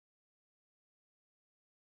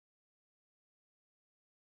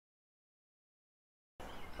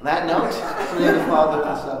On that note, in the name of the Father, and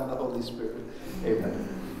the Son, and the Holy Spirit. Amen.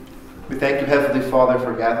 We thank you, Heavenly Father,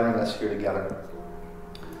 for gathering us here together.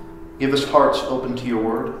 Give us hearts open to your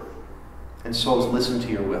word and souls listen to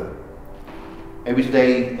your will. May we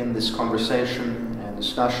today, in this conversation and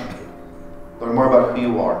discussion, learn more about who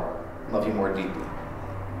you are and love you more deeply.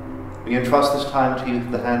 We entrust this time to you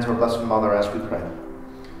through the hands of our Blessed Mother as we pray.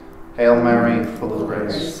 Hail Mary, full of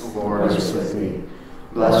grace, the Lord is with thee.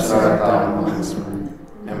 Blessed art thou amongst women,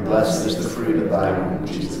 and blessed is the fruit of thy womb,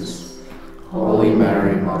 Jesus. Holy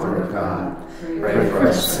Mary, Mother of God, pray for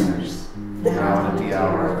us sinners, now and at the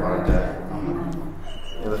hour of our death. Amen.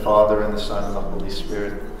 In the Father, and the Son, and the Holy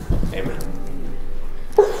Spirit. Amen.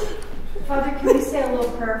 Father, can we say a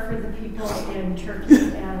little prayer for the people in Turkey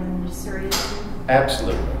and Syria?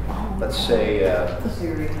 Absolutely. Let's say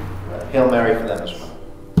Hail Mary for them as well.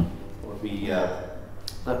 Lord, we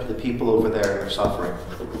let the people over there that are suffering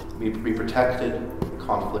be protected,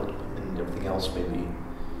 conflict and everything else may be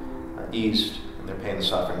eased, and their pain and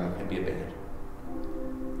suffering may be abated.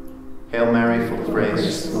 Hail Mary, full of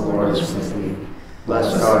grace, the Lord is with thee.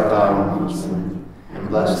 Blessed art thou amongst women, and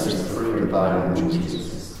blessed is the fruit of thy womb,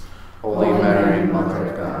 Jesus. Holy Mary, Mother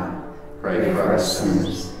of God, pray for us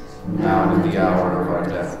sinners, now and at the hour of our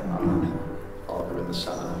death. Amen. Father, and the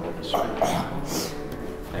Son, and the Holy Spirit.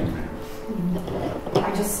 Thank you.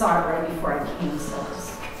 I just saw it right before I came, so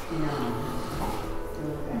just,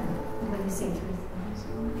 What do you say, 3,000?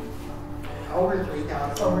 Over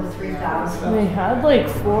 3,000. Over 3,000. They had like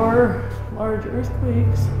 4 large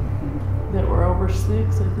earthquakes that were over 6,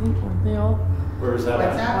 I think, weren't they all? Where was that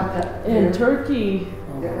What's at? that? In Turkey,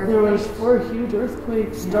 there was 4 huge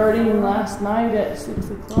earthquakes starting last night at 6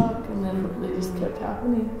 o'clock, and then they just kept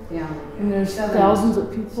happening. Yeah. And there's thousands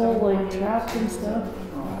of people like trapped and stuff.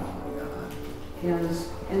 Yes,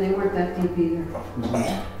 and they weren't that deep either. How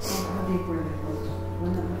deep were they?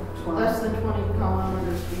 12? Less than 20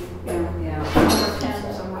 kilometers deep. Yeah. Some were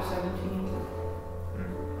 10, some were 17.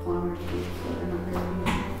 Kilometers deep. They're not very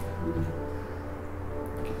deep.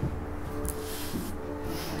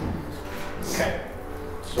 Okay.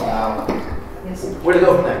 So now, Yes. where to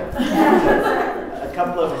go from there? A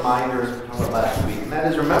couple of reminders from last week, and that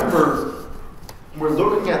is, remember, we're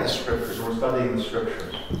looking at the scriptures, and we're studying the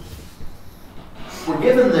scriptures. We're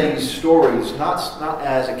given these stories not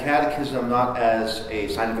as a catechism, not as a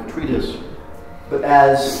scientific treatise, but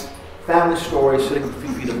as family stories sitting at the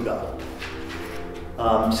feet of God.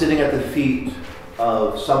 Sitting at the feet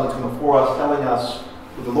of someone that's come before us, telling us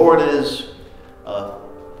who the Lord is,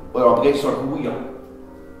 what our obligations are, who we are.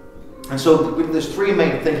 And so there's 3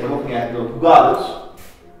 main things we're looking at: who God is,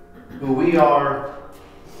 who we are,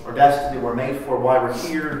 our destiny we're made for, why we're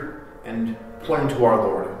here, and pointing to our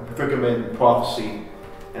Lord, particularly in prophecy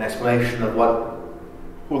and explanation of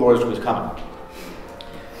who the Lord is, who is coming.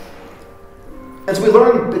 And so we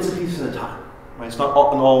learn bits and pieces at a time. Right? It's not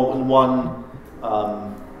all in one,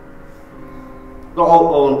 not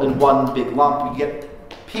all in one big lump. We get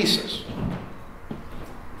pieces.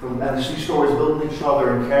 And these stories build each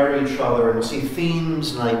other and carry each other, and we see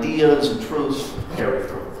themes and ideas and truths carry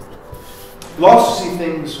through. We also see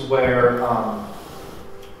things where,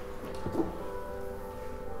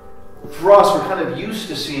 for us, we're kind of used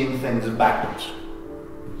to seeing things backwards.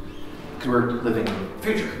 Because we're living in the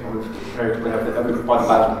future. We have every part of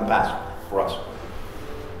the Bible in the past for us.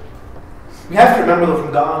 We have to remember, though,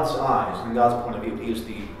 from God's eyes, from God's point of view, He is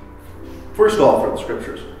the first author of the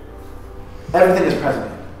scriptures. Everything is present.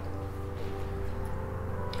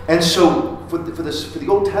 And so, for the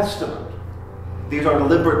Old Testament, these are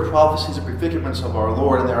deliberate prophecies and prefigurements of our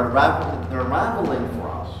Lord, and they're unraveling for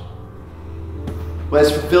us what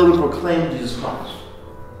is fulfilled and proclaimed in Jesus Christ.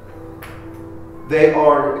 They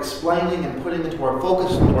are explaining and putting into our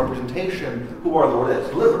focus and our presentation who our Lord is,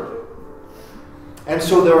 deliberately. And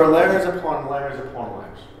so there are layers upon layers upon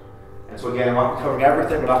layers. And so again, I'm not covering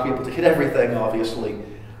everything. We're not going to be able to hit everything, obviously.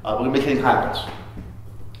 We're going to be hitting highlights.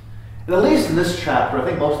 And at least in this chapter, I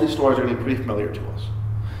think most of these stories are going to be pretty familiar to us.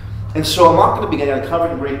 And so I'm not going to begin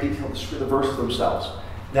covering in great detail the verses themselves.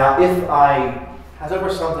 Now, if I has over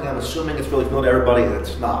something I'm assuming it's really familiar to everybody, and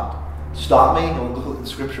it's not, stop me and we'll look at the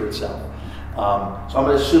scripture itself. So I'm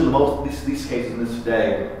going to assume that most of these cases in this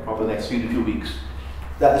day, probably the next few weeks,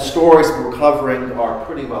 that the stories that we're covering are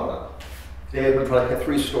pretty well done. Today we're going to try to hit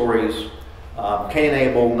 3 stories: Cain and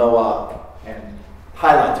Abel, Noah, and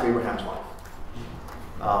highlights of Abraham's life.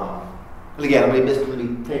 And again, I'm going to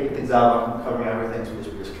be taking things out, I'm covering everything, so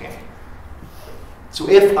we just can't. So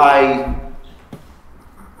if I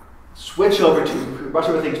switch over to rush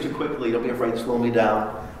over things too quickly, don't be afraid to slow me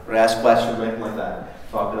down or ask questions or anything like that.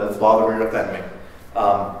 It's not going to bother me or offend me.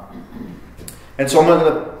 And so I'm going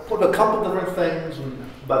to put a couple different things,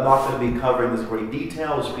 but I'm not going to be covering this in great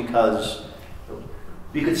details because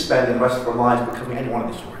we could spend the rest of our lives becoming any one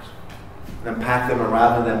of these stories and unpack them, and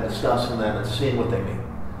rather than discussing them and seeing what they mean.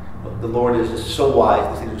 But the Lord is just so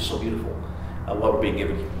wise, these things are so beautiful, what we're being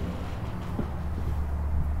given here.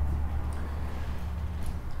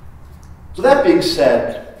 So that being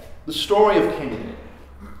said, the story of Cain and Abel.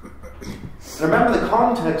 And remember, the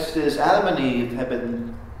context is Adam and Eve have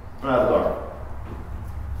been thrown out of the garden.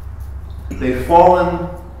 They've fallen,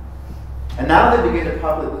 and now they begin to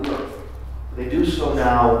populate the earth. They do so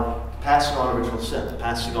now, passing on original sin,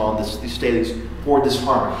 passing on these states for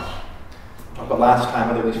disharmonies. We talked about last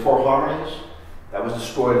time, there were these 4 harmonies that was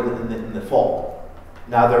destroyed in the fall.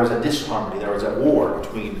 Now there is a disharmony, there is a war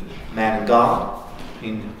between man and God,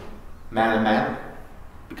 between man and man,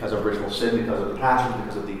 because of original sin, because of the passion,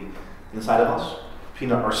 because of the inside of us.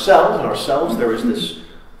 Between ourselves, there is this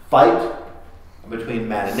fight between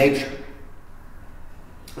man and nature.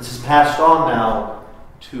 This is passed on now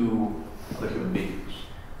to other human beings.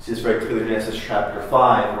 See this very clearly in Genesis chapter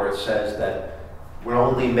 5, where it says that we're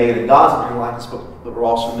not only made in God's image and likeness, but we're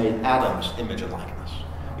also made in Adam's image and likeness.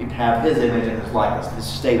 We have his image and his likeness, his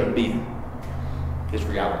state of being, his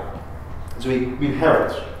reality. And so we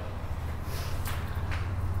inherit.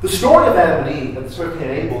 The story of Adam and Eve, the story of Cain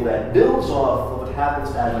and Abel, then builds off of what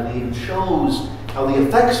happens to Adam and Eve and shows how the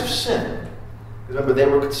effects of sin, remember, they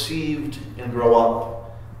were conceived and grow up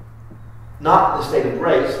not in a state of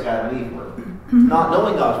grace like Adam and Eve were, not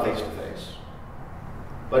knowing God face to face,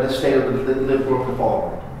 but in a state of the broken fallen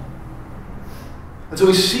world. And so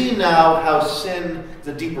we see now how sin is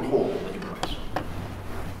a deeper hole in the human race.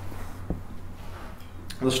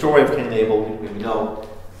 In the story of Cain and Abel, we know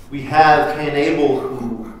we have Cain and Abel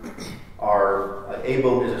who are,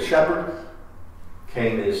 Abel is a shepherd,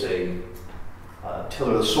 Cain is a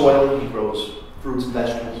tiller of the soil, he grows fruits and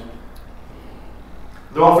vegetables.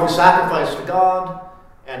 They're offering sacrifice to God,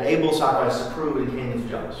 and Abel sacrifices to prove, and Cain is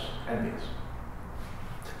jealous, envious.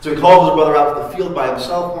 So he calls his brother out to the field by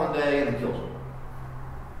himself one day and he kills him.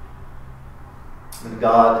 And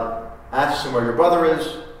God asks him where your brother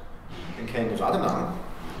is, and Cain goes, I don't know.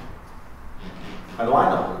 How do I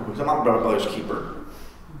know? Because I'm not my brother's keeper.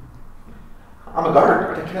 I'm a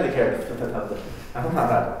gardener. I take care of the I'm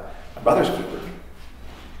not my brother's keeper.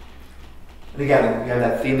 And again, we have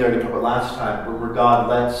that theme there we talked about last time, where God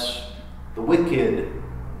lets the wicked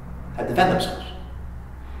defend themselves.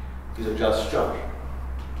 He's a just judge.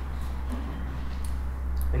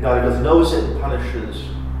 And God, who doesn't notice it, punishes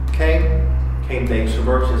Cain. Cain begs for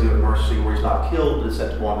mercy, has given mercy where he's not killed, but is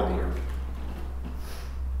sent to wander the earth.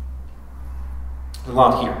 There's a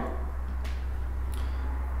lot here.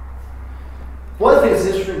 One of the things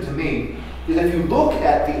that's interesting to me is if you look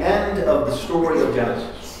at the end of the story of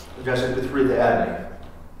Genesis 3, the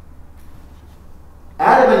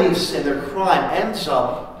Adam and Eve's sin, their crime, ends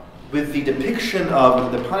up with the depiction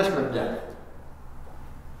of the punishment of death.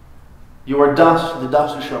 You are dust, and the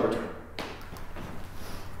dust you shall return.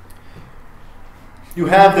 You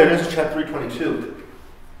have there in Genesis chapter 3:22.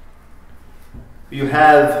 You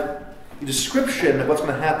have a description of what's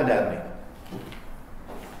going to happen to Adam and Eve.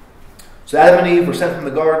 So Adam and Eve were sent from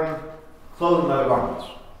the garden, clothed in leather garments,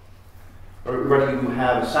 ready to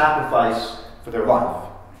have a sacrifice for their life.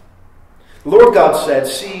 The Lord God said,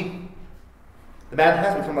 see, the man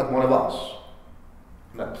has become like one of us.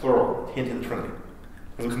 And that plural, hinting at the Trinity.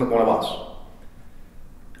 Has become like one of us,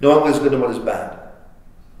 knowing what is good and what is bad.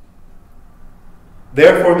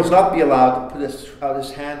 Therefore, he must not be allowed to put out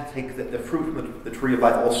his hand to take the fruit from the tree of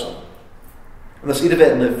life also, and must eat of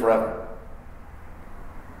it and live forever.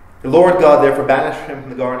 The Lord God therefore banished him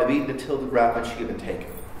from the Garden of Eden until the ground which he had been taken.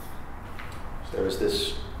 So there is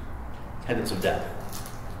this tendency of death.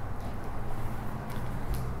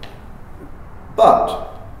 But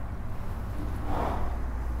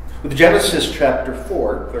with Genesis chapter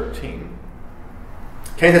 4:13,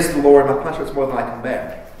 Cain says to the Lord, my punishment is more than I can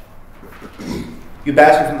bear. You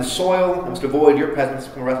banished me from the soil, and must avoid your presence,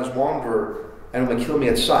 become a restless wanderer, and will kill me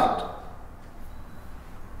at sight.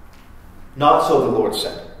 Not so, the Lord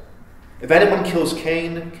said. If anyone kills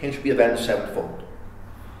Cain, Cain should be avenged sevenfold.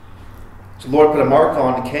 So the Lord put a mark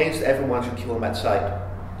on Cain, so that everyone should kill him at sight.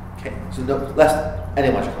 Cain. So no, lest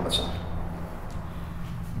anyone should come at sight.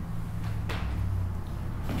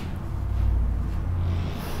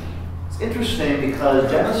 It's interesting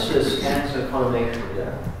because Genesis ends in condemnation of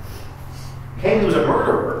death. Cain, who was a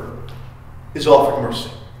murderer, is offered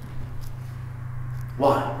mercy.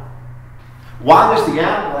 Why? Why was the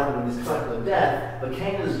apple in this cycle of death, but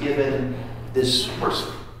Cain is given this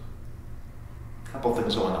mercy? A couple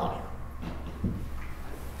things going on here.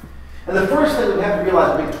 And the first thing we have to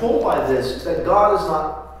realize, being told by this, is that God is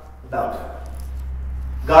not about death.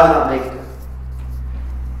 God did not make death.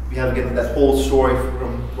 We have again that whole story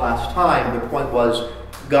from last time. The point was,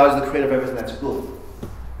 God is the creator of everything that's good.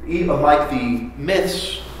 Unlike the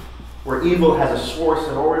myths, where evil has a source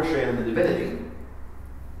and origin in the divinity,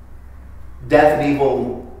 death and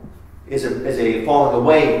evil is a falling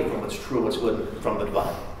away from what's true, what's good, from the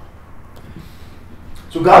divine.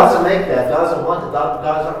 So God doesn't make death. God doesn't want it. God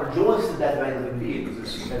does not rejoice in death of any living being,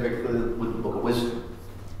 because it's very clear with the Book of Wisdom.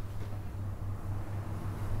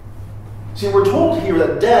 See, we're told here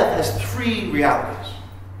that death has three realities.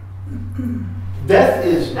 Death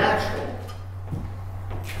is natural.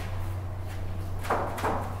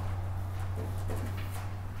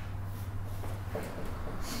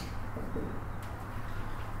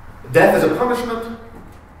 Death is a punishment.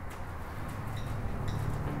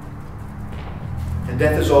 And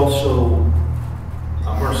death is also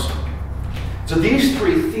a mercy. So these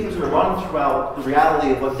three themes are run throughout the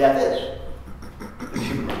reality of what death is in the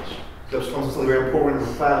human race. So it's something very important and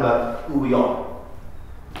profound about who we are.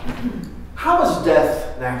 How is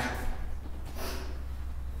death natural?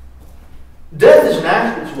 Death is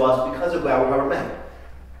natural to us because of how we are made.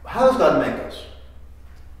 How does God make us?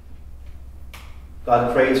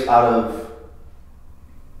 God creates out of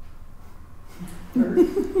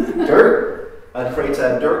dirt. God creates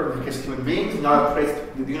out of dirt and creates human beings. And God creates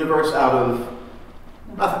the universe out of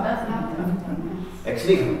nothing. Ex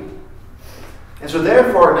nihilo. And so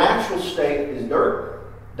therefore, our natural state is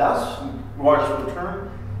dirt, dust, regardless of the term,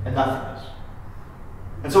 and nothingness.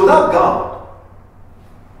 And so without God,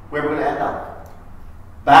 where are we going to end up?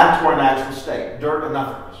 Back to our natural state, dirt and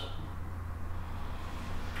nothingness.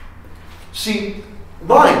 See,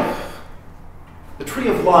 life, the tree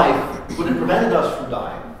of life, would have prevented us from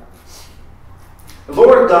dying. The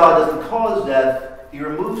Lord God doesn't cause death, He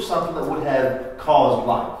removes something that would have caused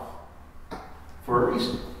life. For a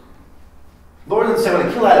reason. The Lord doesn't say when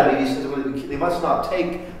they kill Adam and Eve, He says they must not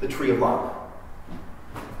take the tree of life,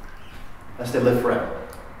 lest they live forever.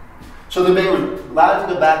 So they were allowed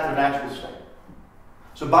to go back to their natural state.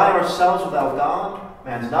 So by ourselves without God,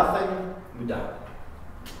 man's nothing, we die.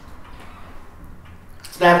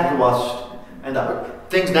 It's natural to us, and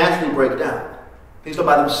things naturally break down. Things don't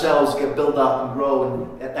by themselves get built up and grow,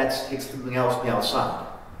 and that takes something else from the outside.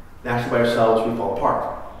 Naturally by ourselves, we fall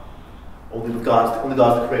apart. Only God's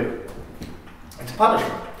the creator. It's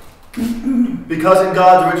punishment. Because in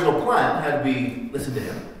God's original plan, had we listened to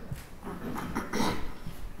Him,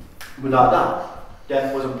 we would not die.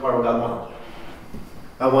 Death wasn't part of what God wanted.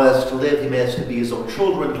 God wanted us to live. He made us to be His own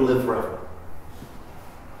children, to live forever.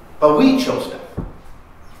 But we chose death.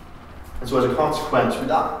 And so as a consequence, we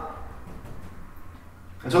die.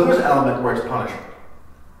 And so there's an element where it's punishment.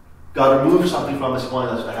 God removed something from us He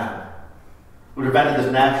wanted us to have. We prevented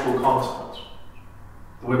this natural consequence.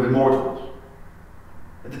 It would have been more to us.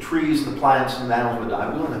 If the trees and the plants and the animals would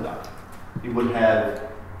die, we wouldn't have died. We would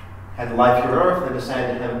have had life here on earth and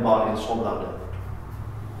decided to have a body and soul without death.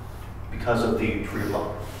 Because of the tree of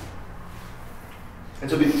life.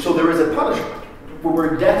 And so there is a punishment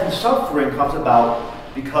where death and suffering comes about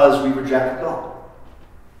because we reject God.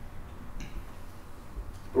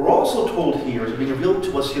 We're also told here, as being revealed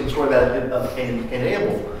to us in the story of Cain and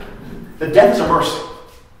Abel, that death is a mercy.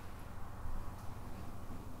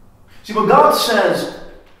 See, when God says,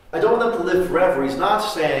 I don't want them to live forever, He's not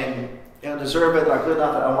saying, I deserve it, I'm good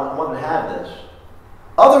enough, I want them to have this.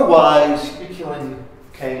 Otherwise, He'd be killing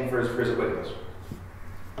Cain for his wickedness.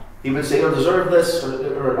 He would say, you don't deserve this,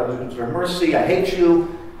 or I deserve mercy, I hate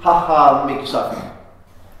you, ha, make you suffer.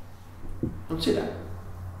 Don't say that.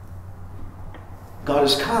 God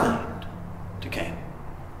is kind to Cain.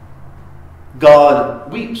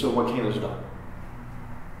 God weeps over what Cain has done.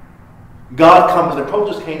 God comes and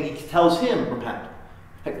approaches Cain, He tells him, repent.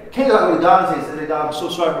 Cain is not going to God and say, God, I'm so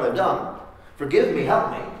sorry for what I've done. Forgive me,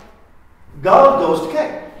 help me. God goes to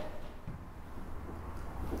Cain.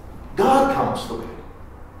 God comes to the wicked.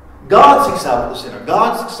 God seeks out the sinner.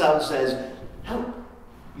 God seeks out and says, help.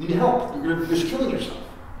 You need help. You're just killing yourself.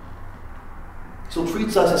 So He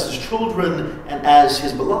treats us as His children and as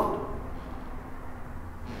His beloved.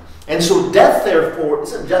 And so death, therefore,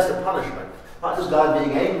 isn't just a punishment. Not just God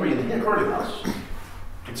being angry and hurting us.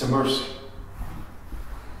 It's a mercy.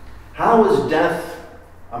 How is death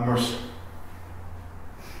a mercy?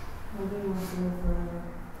 Nobody wants to live forever.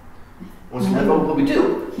 Wants to live what we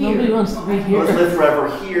do. Nobody wants to be We want to here. live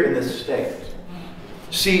forever here in this state.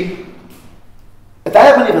 See, if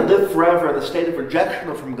Adam and Eve had lived forever in the state of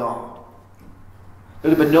rejection from God, there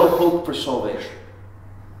would have been no hope for salvation.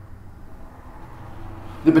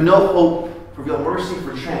 There would have been no hope for real mercy,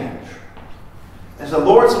 for change. As the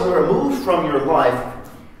Lord's going to remove from your life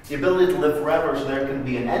the ability to live forever so there can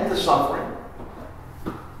be an end to suffering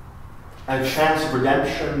and a chance of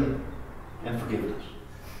redemption and forgiveness.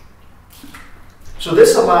 So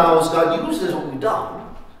this allows, God uses what we've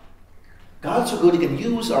done. God's so good He can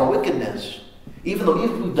use our wickedness, even though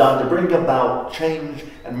evil we've done, to bring about change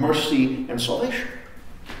and mercy and salvation.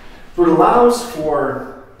 So it allows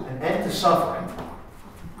for an end to suffering,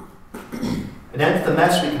 an end to the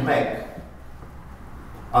mess we can make,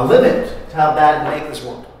 a limit to how bad we make this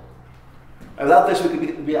world. And without this, we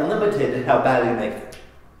could be unlimited in how bad we make it.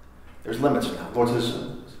 There's limits now. Lord says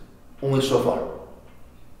only so far.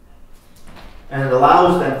 And it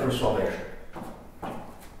allows then for salvation.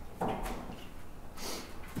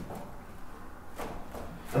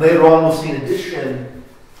 And later on we'll see in addition,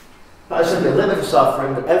 not simply a limit to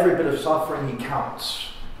suffering, but every bit of suffering He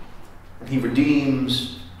counts. And He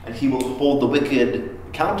redeems, and He will hold the wicked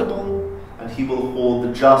accountable, and He will hold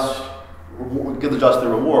the just, give the just their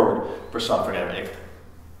reward for suffering and anything.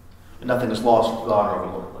 And nothing is lost with God or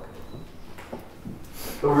overlooked.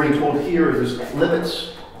 What we're being told here is there's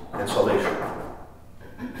limits and salvation.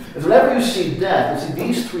 And whenever you see death, you see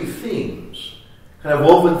these three themes kind of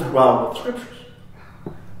woven throughout the Scriptures.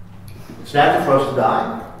 It's natural for us to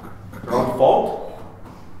die. It's our own fault.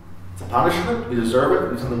 It's a punishment. We deserve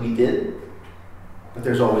it. It's something we did. But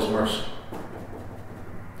there's always mercy.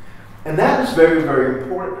 And that is very, very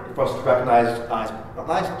important for us to recognize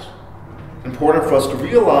this. Important for us to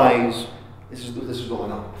realize this is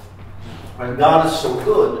going on. Right? God is so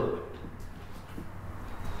good.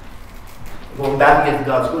 Going back again to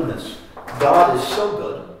God's goodness. God is so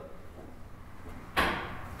good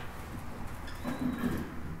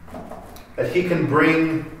that He can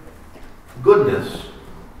bring goodness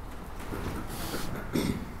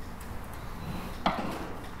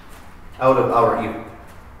out of our evil.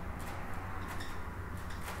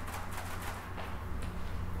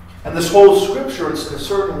 And this whole Scripture, in a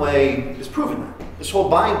certain way, is proving that. This whole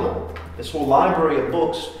Bible, this whole library of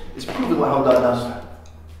books, is proving how God does that.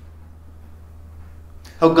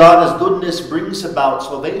 How God's goodness brings about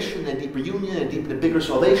salvation, a deeper union, a bigger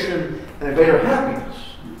salvation, and a greater happiness,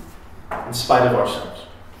 in spite of ourselves.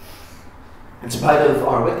 In spite of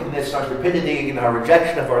our wickedness, our stupidity, and our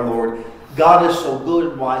rejection of our Lord, God is so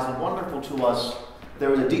good and wise and wonderful to us.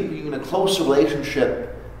 There is a deeper union, a closer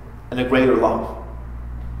relationship, and a greater love.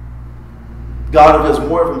 God reveals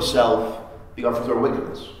more of Himself because of our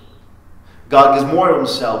wickedness. God gives more of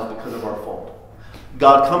Himself because of our fault.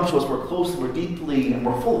 God comes to us more closely, more deeply, and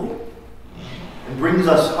more fully, and brings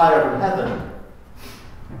us higher in heaven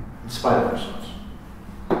in spite of ourselves.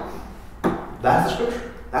 That's the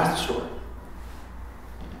Scripture. That's the story.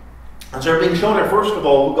 And so we're being shown here, first of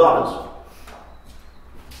all, who God is.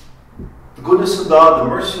 The goodness of God, the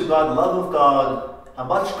mercy of God, the love of God, how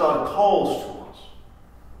much God calls to us.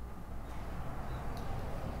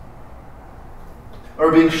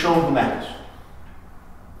 Are being shown who man is.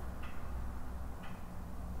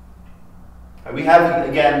 And we have,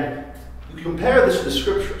 again, you can compare this to the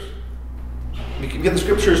Scriptures. You can get the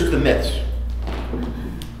Scriptures to the myths.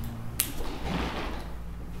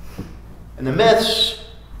 In the myths,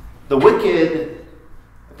 the wicked,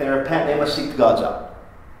 if they repent, they must seek the gods out.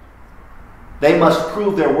 They must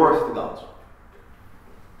prove their worth to gods.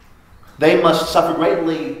 They must suffer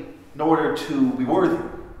greatly in order to be worthy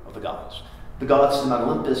of the gods. The gods in Mount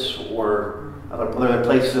Olympus or other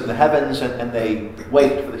places in the heavens, and they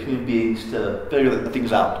wait for the human beings to figure the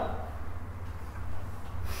things out.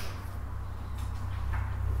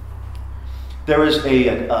 There is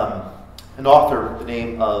an author, the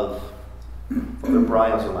name of Father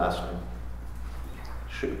Brian's the last name.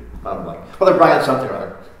 Shoot, I don't know. Father Brian something or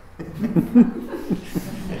other.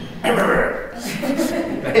 I remember.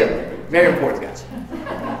 Very important guy.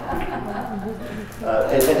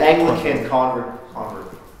 An Anglican convert.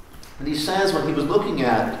 And he says when he was looking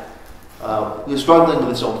at, he was struggling with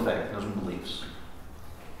his own faith and his own beliefs.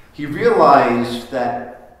 He realized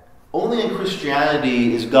that only in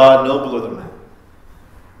Christianity is God nobler than man.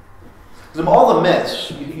 Because of all the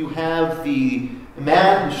myths, you have the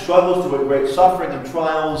man who struggles through great suffering and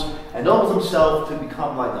trials and knows himself to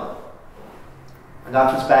become like God. And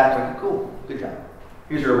God sits back like, cool, good job.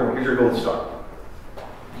 Here's your gold star.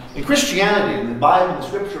 In Christianity, in the Bible, in the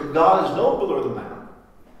Scripture, God is nobler than man.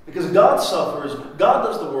 Because God suffers, God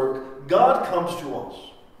does the work, God comes to us.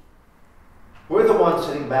 We're the ones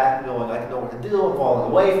sitting back and going, I don't know what to do, I'm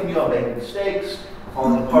falling away from you, I'm making mistakes, I'm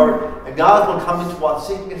falling apart. And God's one coming to us,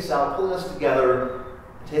 seeking us out, pulling us together,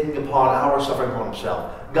 taking upon our suffering upon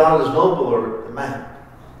Himself. God is nobler than man.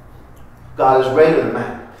 God is greater than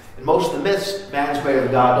man. In most of the myths, man is greater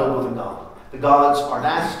than God, nobler than God. The gods are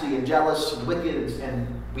nasty and jealous and wicked,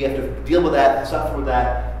 and we have to deal with that and suffer with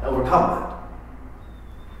that and overcome that.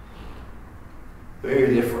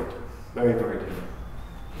 Very different. Very, very different.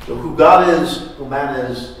 So who God is, who man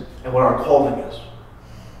is, and what our calling is.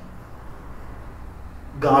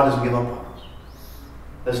 God doesn't give up on us.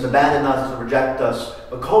 Doesn't abandon us, doesn't reject us,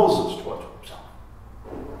 but calls us towards himself.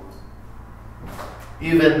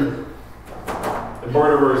 Even the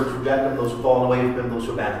murderers reject him, those who fall away from him, those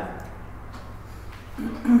who abandon him.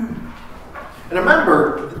 And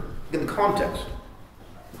remember, in the context,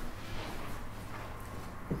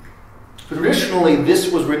 traditionally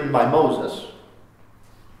this was written by Moses,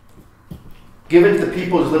 given to the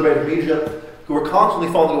people who was liberated from Egypt, who were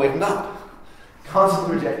constantly falling away from God,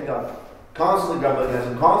 constantly rejecting God, constantly grumbling against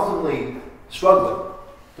him, constantly struggling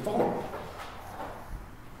to follow him.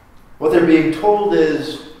 What they're being told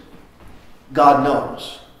is, God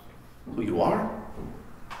knows who you are,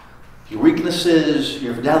 your weaknesses,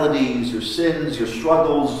 your fidelities, your sins, your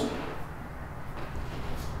struggles,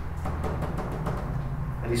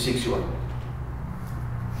 and he seeks you out.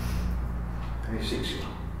 And he seeks you out.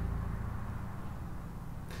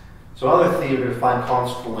 So another theme you're going to find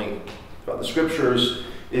constantly throughout the scriptures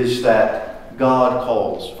is that God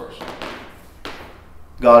calls first.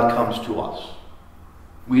 God comes to us.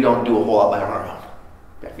 We don't do a whole lot by our own.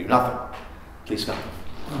 We have to do nothing. At least nothing.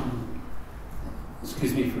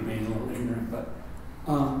 Excuse me for being a little ignorant, but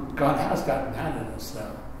God has gotten mad at us,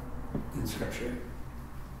 though, in Scripture.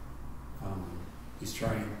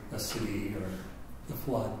 Destroying a city or the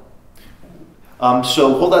flood.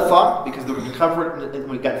 So hold that thought, because we're going to cover it when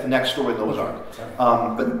we get to the next story in the Ozark.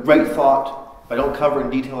 But great thought. If I don't cover it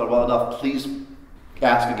in detail or well enough, please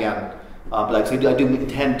ask again. But like I said, I do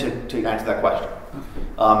intend to answer that question.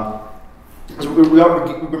 So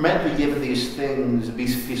we're meant to be given these things a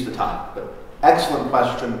piece at a time. But excellent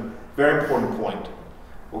question, very important point.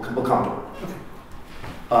 We'll come to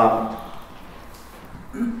it.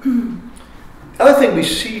 Another thing we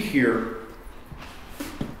see here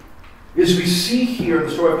is we see here in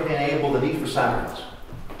the story of Cain and Abel the need for sacrifice.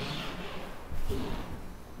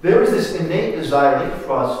 There is this innate desire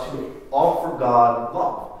for us to offer God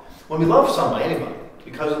love. When we love somebody, anybody,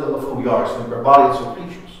 because of who we are, so our bodies and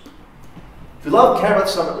creatures. If you love, care about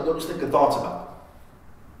someone, don't just think good thoughts about them.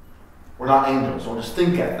 We're not angels. Don't just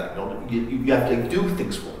think at them. You have to do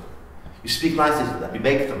things for them. You speak nicely to them. You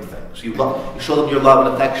make them things. You show them your love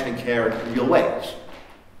and affection and care in real ways.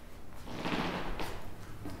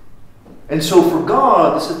 And so for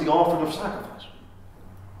God, this is the offering of sacrifice.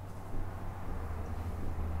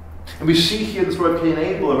 And we see here in the story of Cain and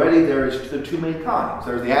Abel already there are two main kinds.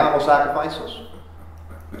 There's the animal sacrifices,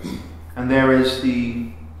 and there is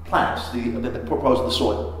the plants, the purpose of the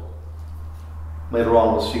soil. Later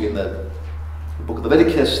on we'll see in the book of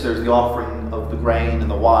Leviticus there's the offering of the grain and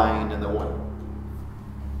the wine and the oil.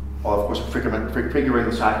 All of course figuring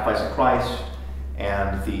the sacrifice of Christ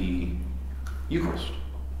and the Eucharist.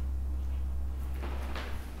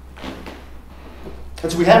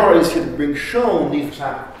 And so we have already been shown need for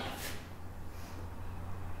sacrifice.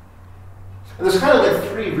 And there's kind of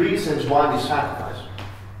like three reasons why we sacrifice.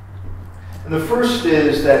 And the first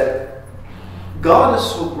is that God is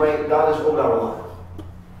so great, God has owed our life.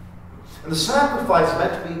 And the sacrifice is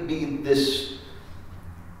meant to be this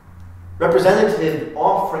representative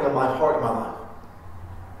offering of my heart and my life.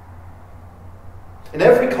 In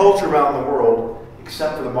every culture around the world,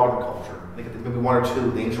 except for the modern culture, I think maybe one or two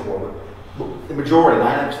in the ancient world, the majority,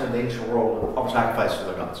 99% of the ancient world, offer sacrifices to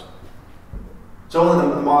their gods. It's only in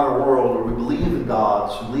the modern world where we believe in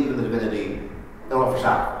gods, we believe in the divinity, they don't offer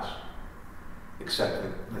sacrifice, except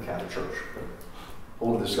in the Catholic Church.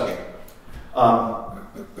 Older discussion.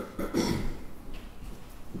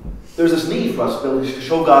 There's this need for us to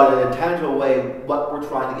show God in a tangible way what we're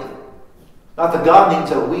trying to give. Not that God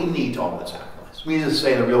needs it, we need to offer the sacrifice. We need to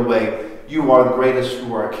say in a real way, you are the greatest,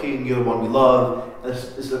 you are our King, you're the one we love, and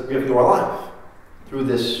this is giving you our life through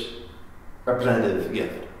this representative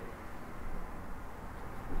gift.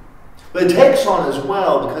 But it takes on as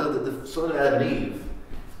well, because of the son of Adam and Eve.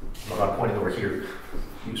 I'm not pointing over here.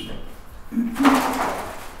 Excuse me.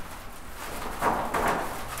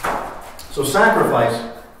 So sacrifice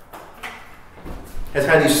has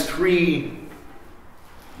had these three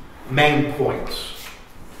main points.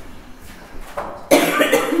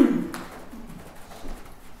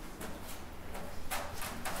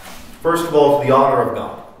 First of all, to the honor of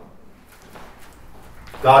God.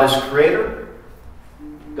 God is creator.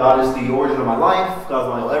 God is the origin of my life. God is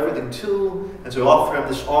what I owe everything to. And so I offer him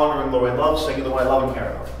this honor and glory and love, saying, you're the one I love and care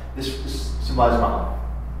about. This symbolizes my life.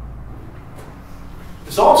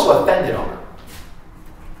 It's also offended honor.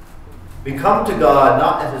 We come to God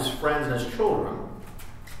not as his friends and his children,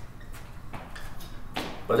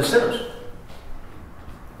 but as sinners.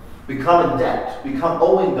 We come in debt. We come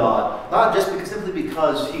owing God, not just simply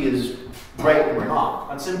because he is great and we're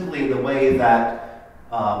not, and simply the way that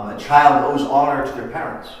a child owes honor to their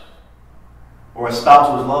parents, or a spouse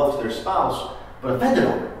owes love to their spouse, but offended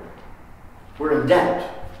on it. We're in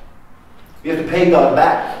debt. We have to pay God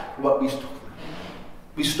back for what we stole.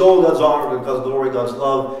 We stole God's honor, God's glory, God's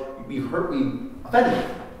love. We offended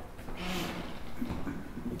him.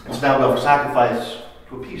 And so now we offer sacrifice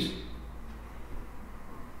to appease him.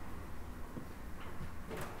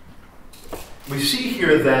 We see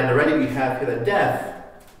here then, already we have here that death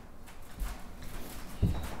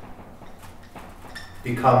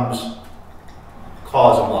becomes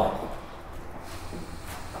cause of life.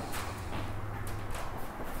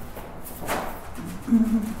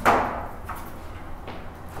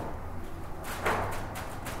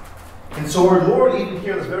 And so our Lord, even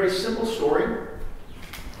here in this very simple story,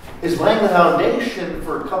 is laying the foundation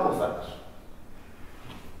for a couple things.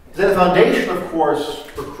 He's laying the foundation, of course,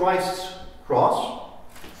 for Christ's cross.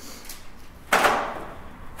 The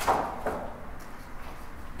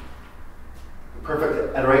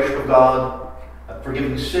perfect adoration of God,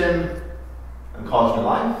 forgiving sin and causing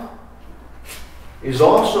life, is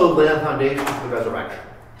also laying the foundation for the resurrection.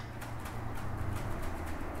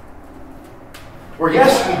 Where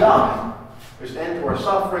yes, we die. There's an end to our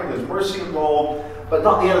suffering, there's mercy involved, but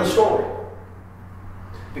not the end of the story.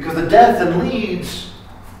 Because the death then leads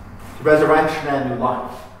to resurrection and new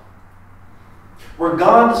life. Where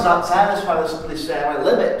God is not satisfied with simply saying, I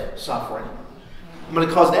limit suffering. I'm going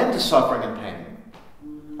to cause an end to suffering and pain.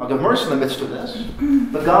 I'll give mercy in the midst of this.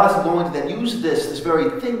 But God is going to then use this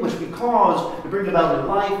very thing which we cause, to bring about new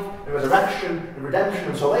life, and resurrection, and redemption,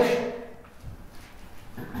 and salvation.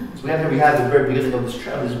 So we have at the very beginning of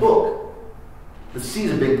this book, the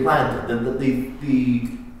seeds are being planted, the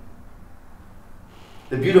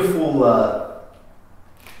beautiful.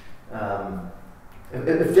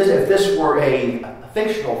 If this were a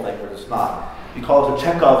fictional thing, but it's not, you call it a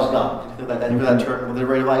Chekhov's gun. You know that term, a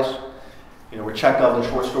literary device. You know, where Chekhov, the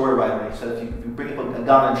short story writer, he said if you bring up a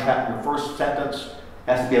gun in the first sentence,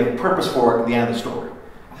 it has to be a purpose for it at the end of the story.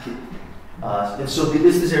 And so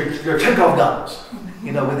there are Chekhov guns.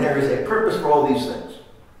 You know, when there is a purpose for all these things.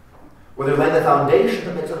 Where they're laying the foundation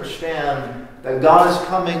that makes us understand that God is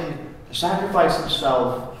coming to sacrifice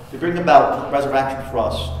himself to bring about resurrection for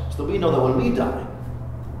us, so that we know that when we die,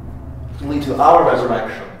 it can lead to our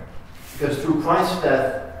resurrection. Because through Christ's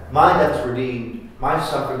death, my death is redeemed, my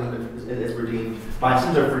suffering is redeemed, my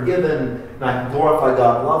sins are forgiven, and I can glorify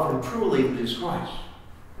God and love him truly through Jesus Christ.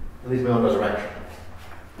 And leads me on resurrection.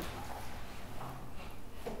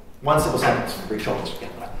 One simple sentence, very short.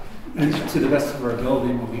 And to the best of our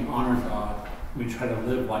ability, when we honor God, we try to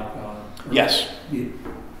live like God. Yes.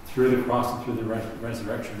 Through the cross and through the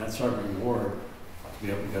resurrection, that's our reward to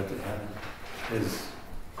be able to go to heaven. His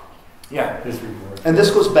reward. And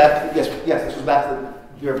this goes back, this goes back to the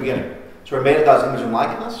very beginning. So we're made in God's image and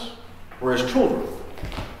likeness. We're his children.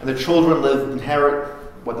 And the children inherit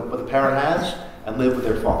what the parent has, and live with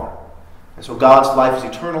their father. And so God's life is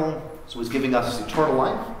eternal, so he's giving us this eternal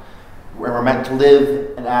life. Where we're meant to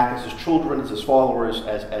live and act as his children, as his followers,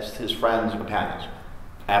 as his friends and companions.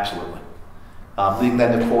 Absolutely. Leading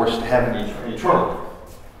them, of course, to heaven and eternal.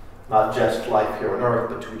 Not just life here on earth,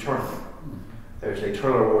 but to eternity. There's an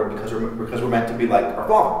eternal reward because we're meant to be like our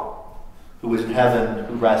Father, who is in heaven,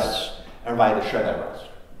 who rests, and invited to share that rest.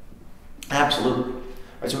 Absolutely.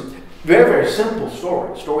 It's a very, very simple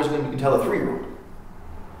story. Stories you can tell a 3-year-old.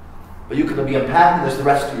 But you can be unpacking this the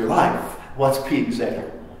rest of your life. What's being said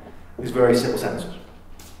here? These very simple sentences.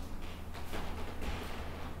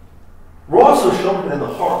 We're also shown in the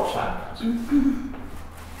heart of sacrifice.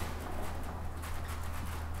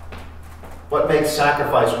 What makes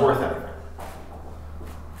sacrifice worth anything?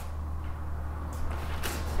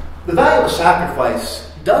 The value of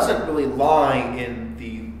sacrifice doesn't really lie in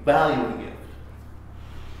the value of the gift.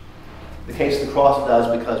 In the case of the cross, it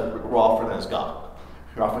does because we're offering as God.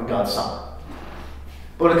 We're offering God's Son.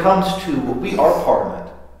 But when it comes to we are part of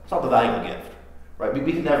it, it's not the value of the gift. Right?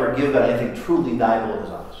 We can never give out anything truly valuable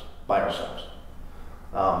to us by ourselves.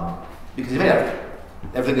 Because he made everything.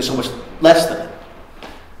 Everything is so much less than it.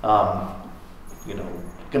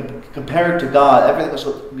 Compared to God, everything is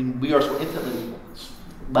so, we are so infinitely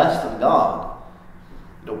less than God.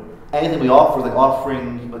 Anything we offer, like I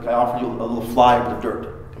offer you a little fly of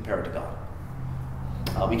dirt compared to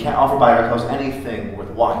God. We can't offer by ourselves anything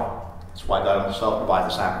worthwhile. That's why God himself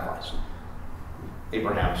provides the sacrifice.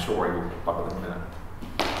 Abraham's story, we'll talk about in a minute.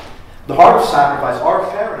 The heart of sacrifice, our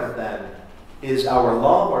share in it then, is our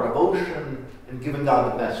love, our devotion, and giving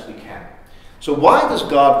God the best we can. So why does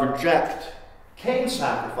God reject Cain's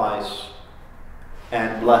sacrifice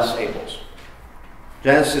and bless Abel's?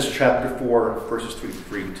 Genesis chapter 4, verses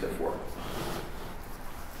 3 to 4.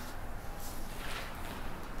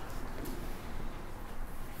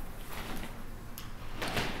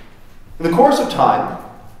 In the course of time,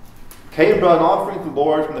 Cain brought an offering to the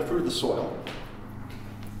Lord from the fruit of the soil.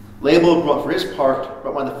 Abel brought for his part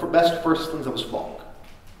one of the best firstlings of his flock.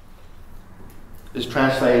 Is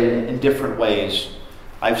translated in different ways.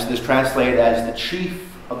 I've seen this translated as the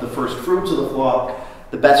chief of the first fruits of the flock,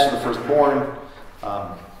 the best of the firstborn,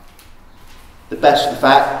 the best of the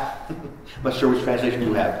fat. I'm not sure which translation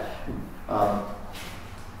you have. I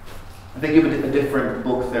think you have a different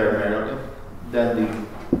book there, Mary, don't you? Than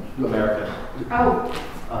the New American.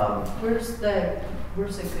 Where's the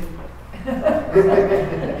good one?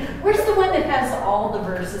 Where's the one that has all the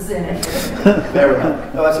verses in it? There we go.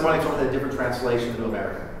 No, that's the one I told you, a different translation of New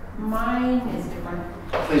American. Mine is different.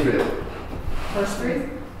 Please read it. Verse 3?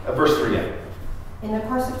 Verse 3, yeah. In the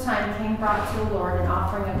course of time, Cain brought to the Lord an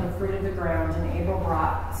offering of the fruit of the ground, and Abel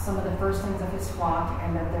brought some of the firstlings of his flock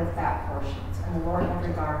and of their fat portions. And the Lord had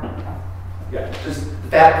regard of them. Yeah, just the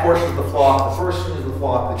fat portion of the flock, the firstlings of the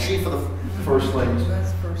flock, the chief of the firstlings.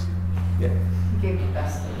 That's first. Yeah. He gave the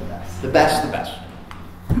best of the best. The best of the best.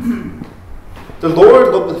 The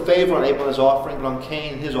Lord looked with favor on Abel and his offering, but on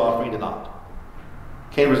Cain his offering he did not.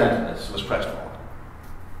 Cain resented this and was crestfallen.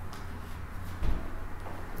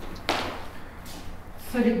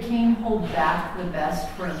 So did Cain hold back the best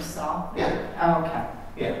for himself? Yeah. Oh, okay.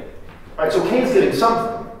 Yeah. All right, so Cain's giving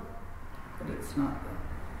something, But it's not.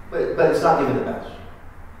 but it's not giving the best.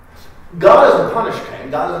 God doesn't punish Cain.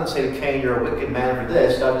 God doesn't say to Cain, you're a wicked man for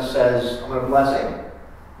this. God just says, I'm going to bless Abel.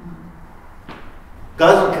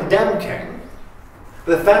 God doesn't condemn Cain.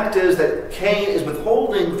 But the fact is that Cain is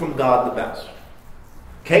withholding from God the best.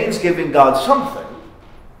 Cain's giving God something.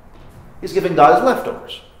 He's giving God his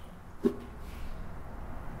leftovers.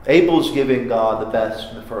 Abel's giving God the best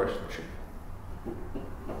from the first and chief.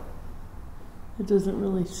 It doesn't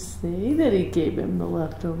really say that he gave him the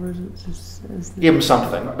leftovers. It just says that Give him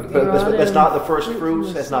something, but that's not the first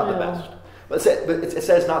fruits. It's not the best. But it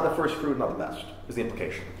says not the first fruit, not the best. Is the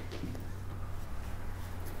implication?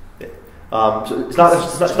 Yeah. So it's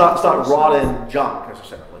not rotten junk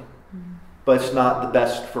necessarily, but it's not the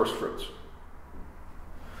best first fruits.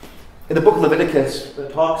 In the book of Leviticus,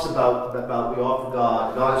 it talks about we offer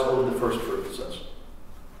God. God is owed the first fruit. It says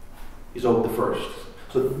He's owed the first.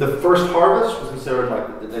 So the first harvest was considered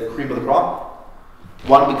like the cream of the crop.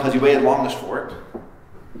 One, because he waited longest for it.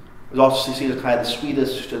 It was also seen as kind of the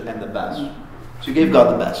sweetest and the best. So you gave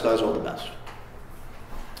God the best. God is owed the best.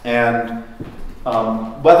 And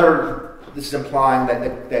whether this is implying that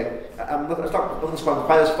I'm not going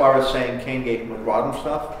quite as far as saying Cain gave him rotten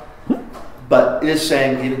stuff, but it is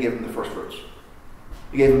saying he didn't give him the first fruits.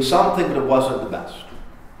 He gave him something, but it wasn't the best.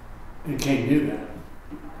 And Cain knew that.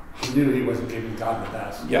 He knew he wasn't giving God the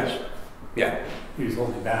best. Yes. Yeah. He was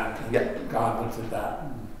holding back. And Yeah. God looks at that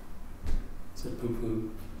and said,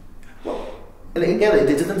 poo-poo. Well, and again, it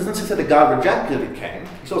doesn't say that God rejected Cain.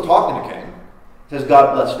 He's still talking to Cain. It says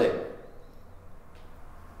God blessed Abel.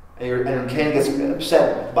 And Cain gets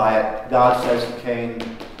upset by it. God says to Cain,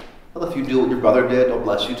 well, if you do what your brother did, I'll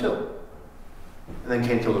bless you too. And then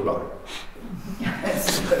Cain killed his brother.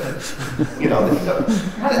 You know.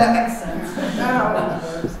 That makes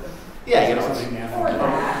sense. Yeah, you know. For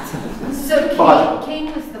that. So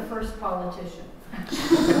Cain was the first politician.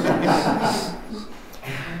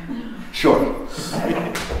 Can Sure. you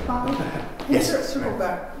Yes. circle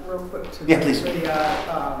back real quick to Yeah, please. the tree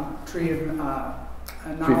of Tree of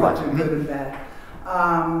knowledge life. of good and bad?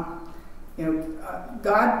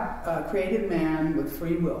 God created man with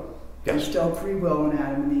free will. Yes. There's still free will in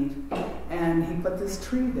Adam and Eve. And he put this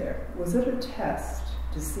tree there. Was it a test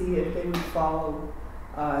to see if they would follow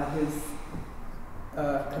his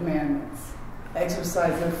commandments,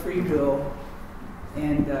 exercise their free will,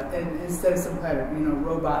 and instead of some kind of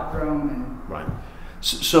robot drone and Right.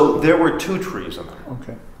 So there were two trees in there.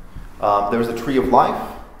 Okay. There was the tree of life,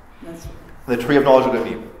 that's and the tree of knowledge of good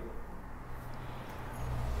and evil.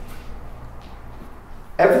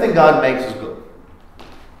 Everything God makes is good.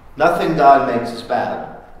 Nothing God makes is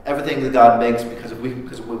bad. Everything that God makes, because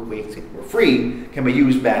we're free, can be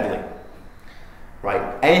used badly. Right?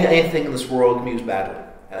 Anything in this world can be used badly.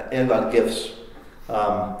 And God gifts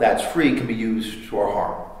that's free can be used to our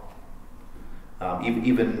harm.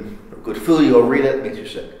 Even good food, you overeat it, makes you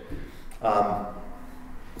sick.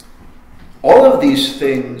 All of these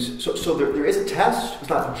things, so there is a test. It's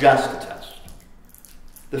not just a test.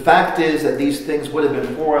 The fact is that these things would have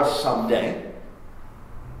been for us someday,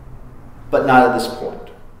 but not at this point.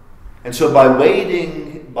 And so by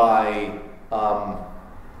waiting,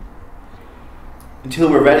 until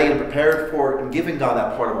we're ready and prepared for it and giving God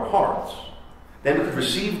that part of our hearts, then we could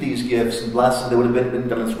receive these gifts and blessings that would have been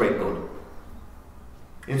done us great good.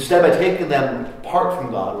 Instead, by taking them apart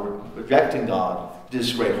from God or rejecting God, it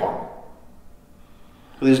is great harm.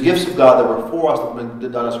 So these gifts of God that were for us, that would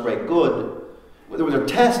have done us great good, there was a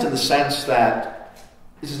test in the sense that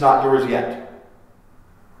this is not yours yet.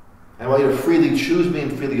 I want you to freely choose me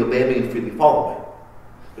and freely obey me and freely follow me.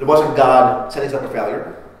 But it wasn't God setting us up for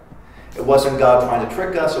failure. It wasn't God trying to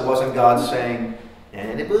trick us. It wasn't God saying,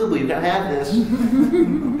 "And boo-boo, you can't have this.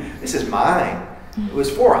 This is mine." It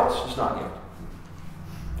was for us. It's not you.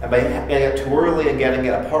 And by getting it too early and getting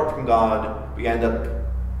it apart from God, we end up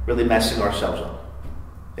really messing ourselves up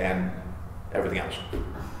and everything else.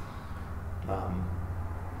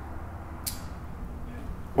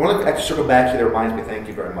 I want to actually circle back to that reminds me. Thank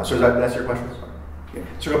you very much. So that's your question? Yeah.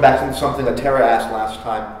 Circle back to something that Tara asked last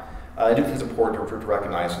time. I do think it's important to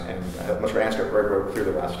recognize, and I'm not sure I answered it very, very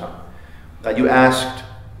clearly last time. You asked,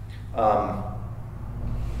 if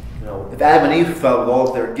Adam and Eve fell with all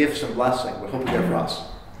of their gifts and blessing, what hope is there for us?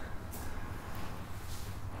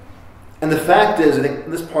 And the fact is, I think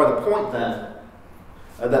this part of the point then,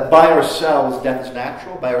 that by ourselves death is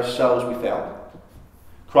natural, by ourselves we fail.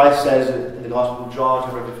 Christ says in the Gospel of John,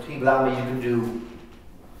 chapter 15, without me you can do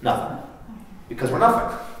nothing. Because we're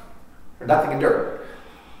nothing. We're nothing in dirt.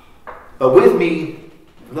 But with me,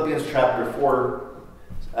 Philippians chapter 4,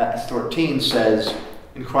 13 says,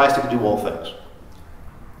 in Christ I can do all things.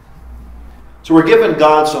 So we're given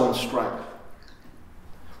God's own strength.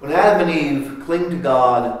 When Adam and Eve cling to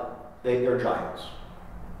God, they're giants.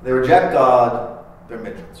 They reject God, they're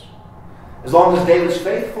midgets. As long as David's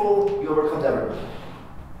faithful, he overcomes everyone.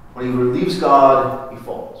 When he leaves God, he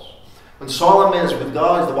falls. When Solomon is with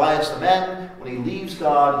God, he's the wisest of men. When he leaves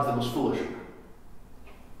God, he's the most foolish.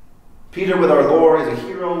 Peter with our Lord is a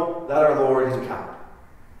hero. Without our Lord, he's a coward.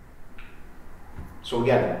 So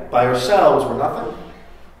again, by ourselves, we're nothing.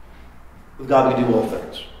 With God, we can do all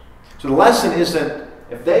things. So the lesson isn't,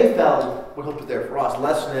 if they fell, what hope is there for us? The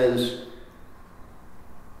lesson is,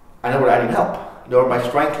 I know where I need help. I know where my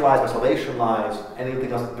strength lies, my salvation lies.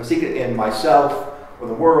 Anything else, if I seek it in myself, or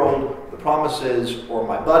the world, the promises, or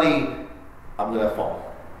my buddy, I'm going to fall.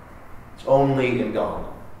 It's only in God.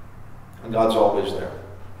 And God's always there.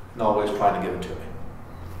 And always trying to give it to me.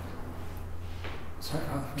 Sorry,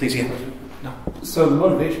 please, yeah. No. So the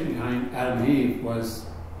motivation behind Adam and Eve was,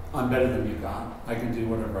 I'm better than you, God. I can do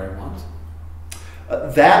whatever I want.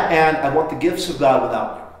 That and I want the gifts of God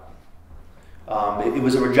without you. It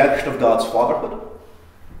was a rejection of God's fatherhood.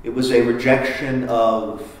 It was a rejection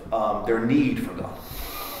of their need for God.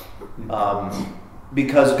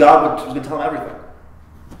 Because God was going to tell them everything.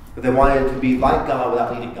 But they wanted to be like God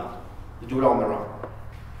without needing God. To do it all on their own.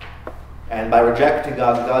 And by rejecting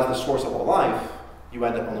God, God's the source of all life, you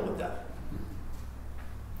end up only with death.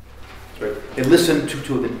 Right? They listen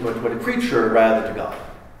to a preacher rather than to God.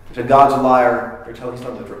 So God's a liar, they're telling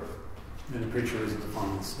the truth. And the preacher is the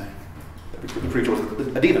fallen snake. The preacher was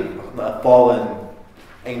a demon, a fallen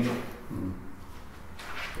angel. Mm-hmm.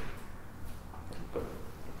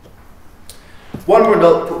 One more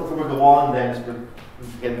note before we go on, then,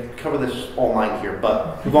 and cover this all night here,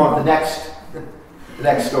 but move on to the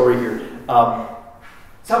next story here.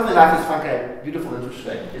 Something that I just find kind of beautiful and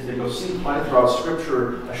interesting is that you'll see finding throughout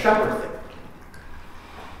Scripture a shepherd thing.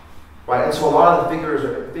 Right? And so a lot of the figures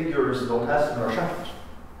in the Old Testament are shepherds.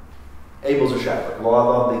 Abel's a shepherd. A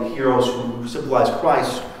lot of the heroes who symbolize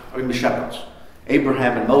Christ are going to be shepherds.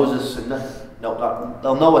 Abraham and Moses, and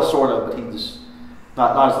Noah sort of, but he's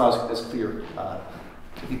not as clear.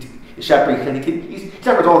 He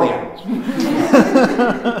shepherds all the animals.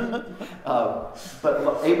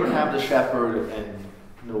 But Abraham the shepherd, and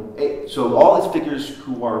so all these figures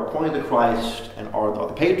who are pointing to Christ and are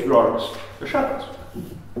the patriarchs, they're shepherds.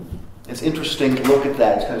 It's interesting to look at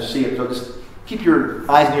that, to kind of see it. So just keep your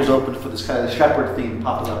eyes and ears open for this kind of shepherd theme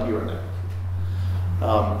popping up here and there.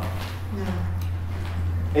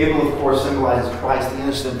 Abel, of course, symbolizes Christ, the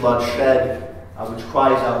innocent blood shed, which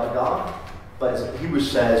cries out to God. But as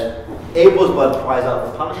Hebrews says, Abel's blood cries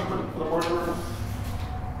out for punishment for the murderer.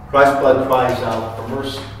 Christ's blood cries out for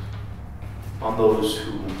mercy on those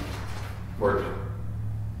who murdered him.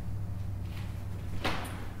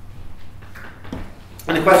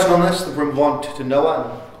 Any question on this? We're going to Noah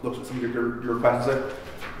and look at some of your questions there.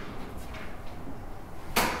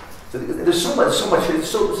 So there's so much.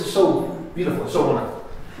 This is so beautiful, it's so wonderful.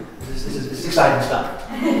 This is exciting stuff.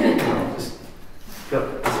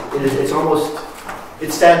 It's almost,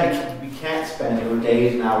 it's sad we can't spend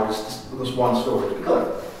days and hours just with this one story. We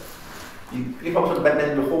could. You probably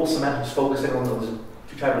spend the whole semester just focusing on those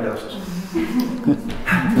two tribodosis.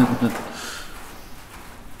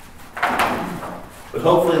 But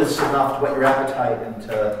hopefully this is enough to whet your appetite and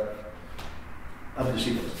to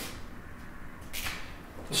see this.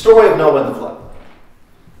 The story of Noah and the flood.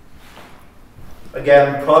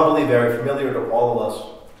 Again, probably very familiar to all of us.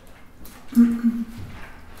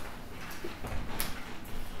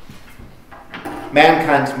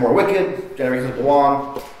 Mankind's more wicked, generations go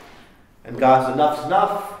on, and God says enough is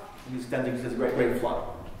enough, and he's sending his great flood.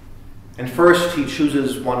 And first he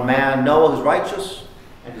chooses one man, Noah, who's righteous,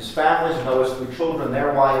 and his family, and Noah's 3 children and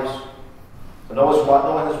their wives. So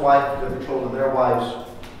Noah and his wife, their children and their wives.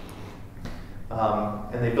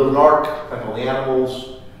 And they build an ark, like all the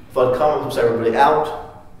animals. Flood comes, puts everybody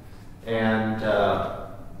out, and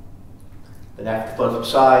then after the flood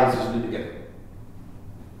subsides, it's new beginning.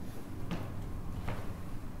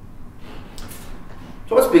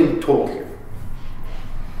 So what's being told here?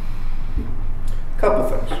 A couple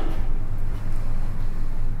things.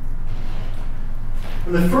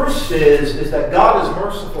 And the first is that God is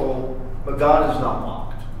merciful, but God is not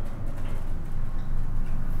mocked.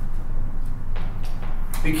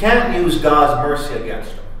 We can't use God's mercy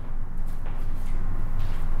against him.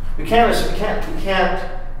 We can't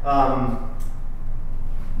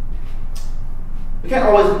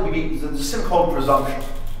always be, there's a sin called presumption,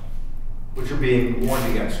 which you're being warned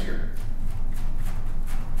against here.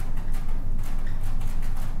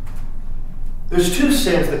 There's 2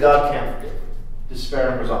 sins that God can't forgive: despair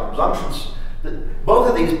and presumption. Presumptions, both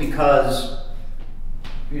of these because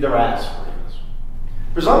you never ask for forgiveness.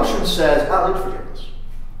 Presumption says, I need forgiveness.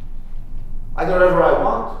 I can do whatever I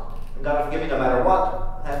want, and God will forgive me no matter what.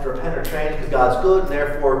 I have to repent or change because God's good, and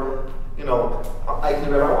therefore, I can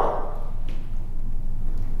do whatever I want.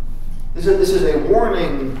 This is a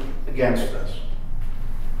warning against this.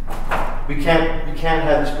 We can't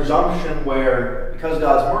have this presumption where, because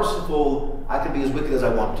God's merciful, I can be as wicked as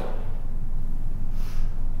I want to.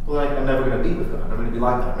 Well, I'm never going to be with God. I'm never going to be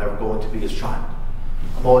like that. I'm never going to be his child.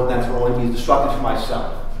 That's going to only be destructive to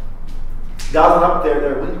myself. God's not up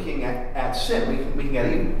there winking at sin, winking at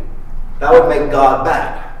evil. That would make God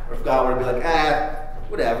bad. Or if God were to be like,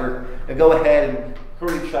 whatever, and go ahead and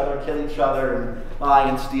hurt each other and kill each other and lie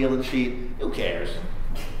and steal and cheat, who cares?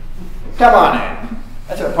 Come on in.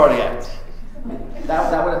 That's our party act.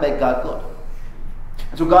 That wouldn't make God good.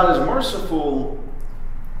 And so God is merciful,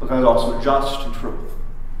 but God is also just and truth.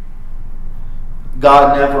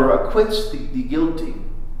 God never acquits the guilty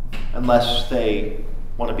unless they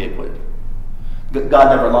want to be acquitted.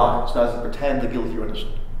 God never lies. God doesn't pretend the guilty are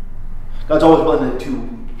innocent. God's always willing to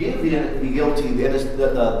give the guilty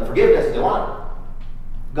the forgiveness that they want.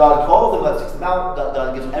 God calls them, God seeks them out,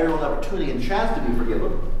 God gives everyone an opportunity and chance to be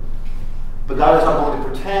forgiven. But God is not going to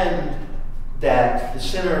pretend that the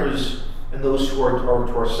sinners and those who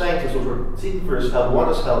are saints, those who are seeking for his help, want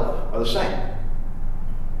his help, are the same.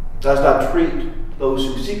 God does not treat those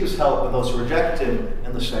who seek his help and those who reject him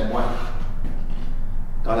in the same way.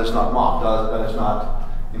 God is not mocked. God is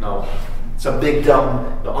not, some big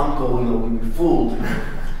dumb uncle, can be fooled.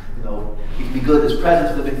 He can be good in his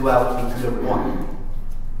presence, but then go out and do whatever he wants.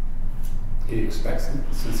 He expects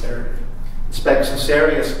sincerity. Expects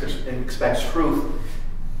sincerity and expects truth.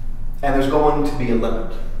 And there's going to be a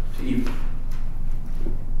limit to evil.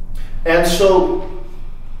 And so,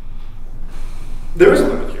 there is a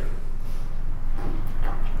limit here.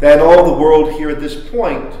 That in all the world here at this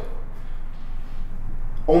point,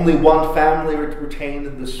 only one family retained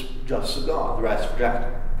in this justice of God, the rest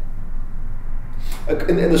rejected.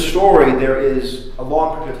 In the story, there is a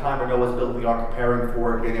long period of time where Noah's building the ark, preparing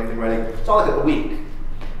for it, getting everything ready. It's not like a week.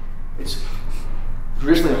 It's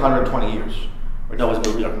traditionally 120 years where Noah's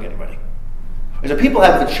building the ark and getting ready. And so people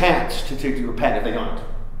have the chance to repent if they don't.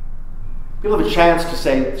 People have a chance to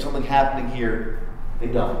say something happening here, they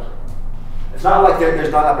don't. It's not like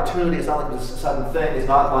there's not opportunity, it's not like it's a sudden thing, it's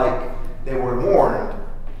not like they were warned.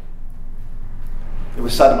 It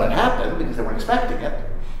was sudden when it happened because they weren't expecting it.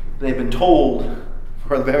 They'd been told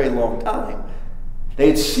for a very long time. They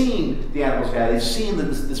had seen the animals die, they'd seen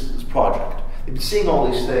this project. They'd been seeing all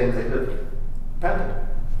these things, they could have repented.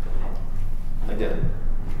 They didn't.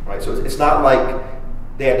 Right? So it's not like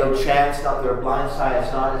they had no chance, it's not like they were blindsided,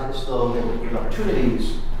 it's not as though they were given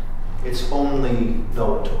opportunities. It's only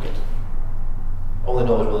Noah took it. Only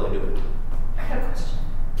Noah was willing to do it. I have a question.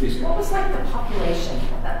 Please. What was like the population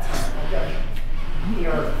at that time of the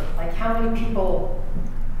earth? Like how many people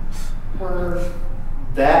were...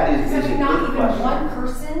 That is a not good even question. one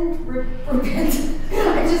person repented.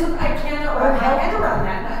 I cannot wrap my head around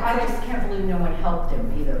that. I just can't believe no one helped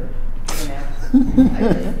him either. You know?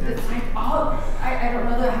 It's like, I don't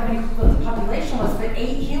know how many what the population was, but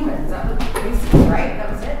 8 humans. That was basically right. That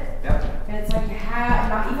was it. Yep. And it's like you had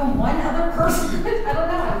not even one other person. I don't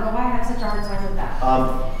know why I have such a hard time with that.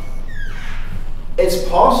 It's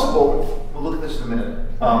possible. We'll look at this in a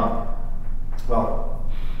minute. Well,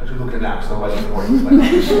 actually look at it now, so otherwise it's boring.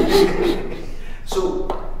 So,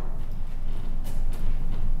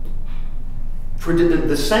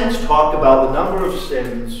 the saints talk about the number of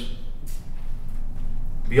sins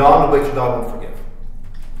beyond which God will forgive.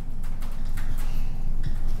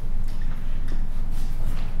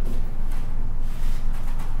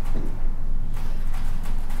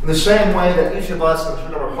 In the same way that each of us has a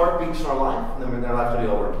number of heartbeats in our life, and then in our life to be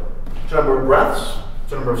over. It's a number of breaths,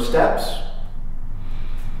 it's a number of steps.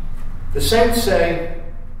 The saints say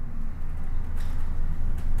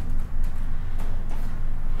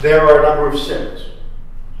there are a number of sins.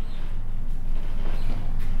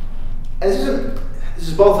 And this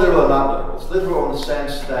is both literal and not literal. It's literal in the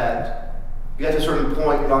sense that you get to a certain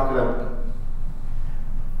point, you're not going to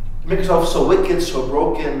make yourself so wicked, so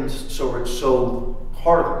broken, so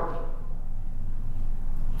hardened,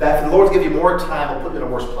 that for the Lord to give you more time will put you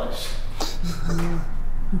in a worse place.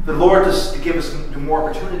 The Lord to give us more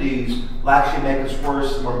opportunities will actually make us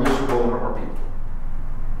worse and more miserable and more people.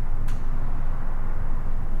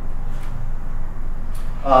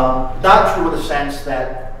 Not true in the sense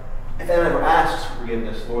that if anyone ever asks for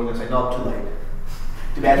forgiveness, the Lord will say, no, too late.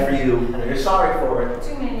 Too bad for you, and you're sorry for it.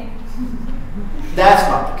 Too many. That's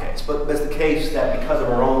not the case, but it's the case that because of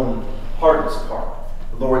our own hardness of heart,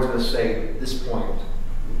 the Lord's going to say, at this point,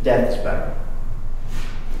 death is better.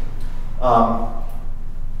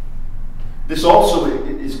 This also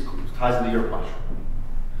ties into your question.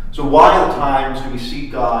 So why are the times do we see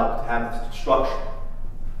God have this destruction?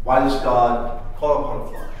 Why does God call upon a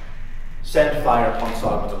flood? Send fire upon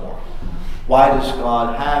Sodom and Gomorrah? Why does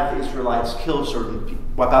God have the Israelites kill certain people,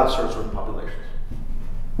 wipe out certain populations?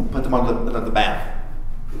 Put them under the ban?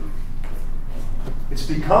 It's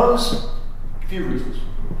because, a few reasons.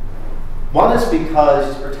 One is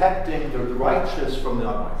because he's protecting the righteous from the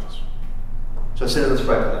unrighteous. So sin doesn't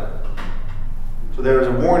spread to them. So there is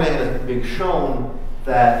a warning that's being shown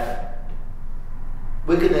that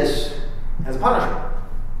wickedness has a punishment.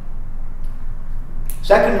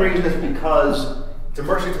 Second reason is because it's a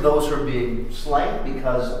mercy to those who are being slain,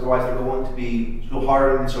 because otherwise they're going to be so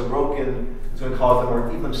hardened and so broken, it's going to cause them or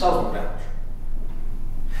even themselves more damage.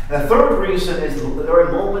 And the third reason is the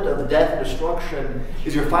very moment of the death and destruction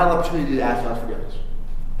is your final opportunity to ask God's forgiveness.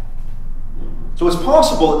 So it's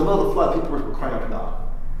possible in the middle of the flood, people were crying out to God.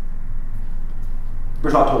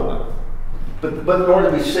 We're not told that. But in order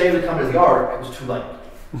to be saved to come to the ark, it was too late.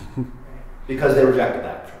 Because they rejected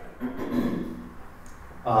that.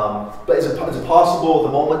 But is it possible the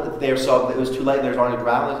moment that they saw that it was too late and there's already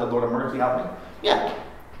drowning, the Lord have mercy, help me? Yeah.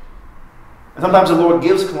 And sometimes the Lord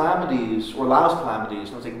gives calamities or allows calamities.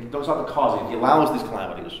 It's not the cause, he allows these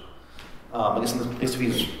calamities. I guess if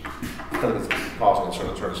he's causing in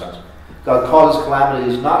a certain sense. God causes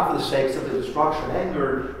calamities not for the sake of the destruction and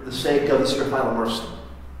anger, for the sake of this final mercy.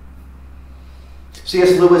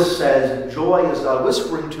 C.S. Lewis says, joy is God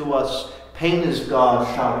whispering to us, pain is God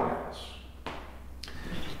shouting at us.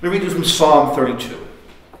 Let me read this from Psalm 32,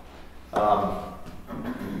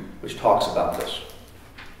 which talks about this.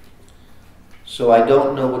 So I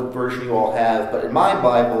don't know what version you all have, but in my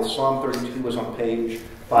Bible, Psalm 32 was on page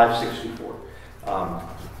 564.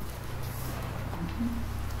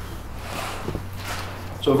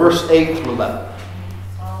 So verse 8 to 11.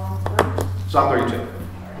 Psalm 32.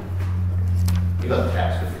 You got the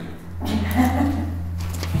tabs, good for you.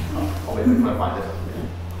 I'll wait until I find it.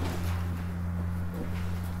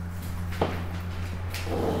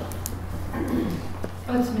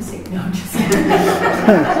 Oh, it's missing. No, I'm just kidding.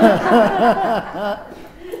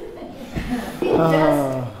 It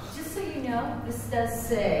does, just so you know, this does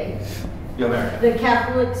say the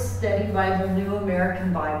Catholic Study Bible, New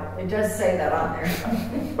American Bible. It does say that on there. I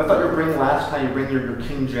thought you were bringing last time you bring your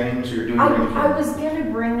King James or you're doing I was going to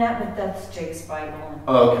bring that, but that's Jake's Bible.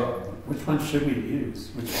 Oh, okay. Which one should we use?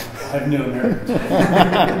 Which one? I have New American.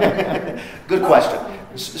 Good question.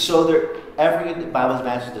 So every Bible has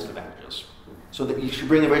advantages and disadvantages. So that you should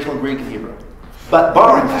bring the original Greek and Hebrew. But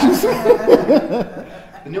barring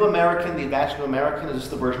that, the New American, the advanced New American is just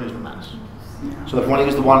the version used in Mass. So if you want to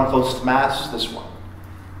use the one closest to Mass, this one.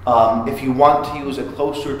 If you want to use a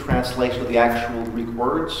closer translation of the actual Greek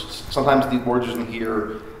words, sometimes the words in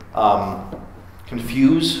here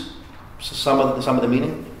confuse some of the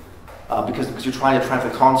meaning, because you're trying to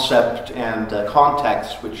translate concept and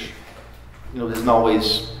context, which isn't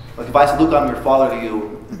always like if I said, "Luke, I'm your father" to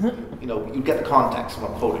you, you get the context of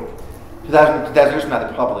what I'm quoting. 2,000 years from now,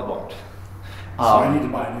 they probably won't. So I need to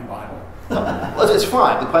buy a new Bible. Well, it's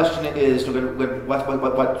fine. The question is, what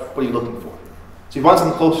are you looking for? So if you want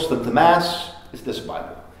something closer to the Mass, it's this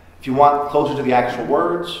Bible. If you want closer to the actual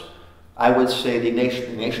words, I would say the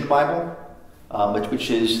Ignatian Bible,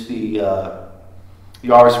 which is the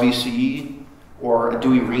RSVCE, or a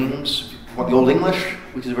Dewey Reams, the Old English,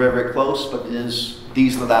 which is very, very close, but it is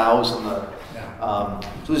these and the thous and the.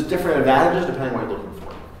 So there's different advantages depending on what you're looking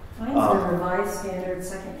for. Mine's the Revised Standard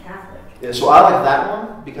Second Catholic. Yeah, so I like that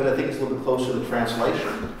one because I think it's a little bit closer to the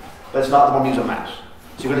translation, but it's not the one used in Mass.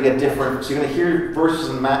 So you're going to get different. So you're going to hear verses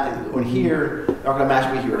in Mass, when here they're not going to match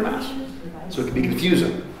what you hear in Mass. So it can be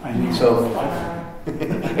confusing. So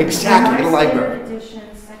exactly, the library. Standard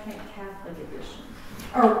Edition, Second Catholic Edition.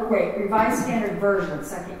 Oh wait, Revised Standard Version,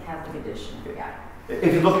 Second Catholic Edition. Yeah.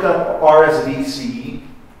 If you look up RSVCE,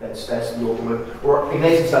 that's the ultimate, or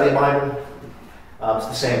Ignatian Study Bible, it's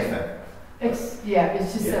the same thing. It's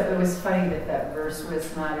just that it was funny that verse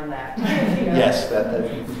was not in that. Yes,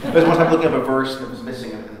 there's one time looking up a verse that was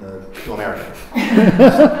missing in the New American.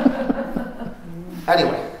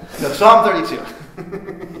 Anyway, so Psalm 32.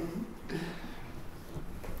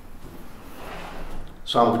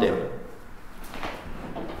 Psalm of David.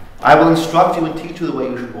 I will instruct you and teach you the way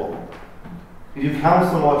you should walk. If you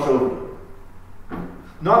counsel and watch over you.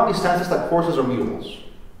 Not be senseless like horses or mules.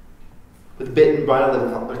 With bit and bridle,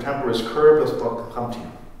 their temper is curbed, those will come to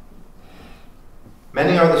you.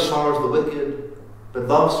 Many are the sorrows of the wicked, but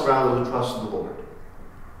love surrounds those who trust in the Lord.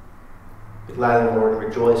 Be glad in the Lord and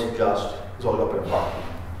rejoice, who just is all up in a heart.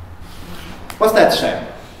 What's that saying?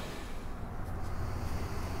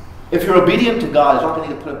 If you're obedient to God, it's not going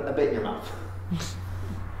to need to put a bit in your mouth.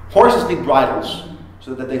 Horses need bridles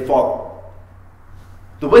so that they follow.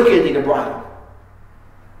 The wicked need a bridle.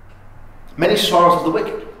 Many sorrows of the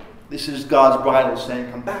wicked. This is God's bridle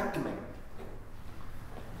saying, come back to me.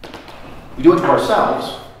 We do it to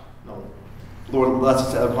ourselves. No, Lord,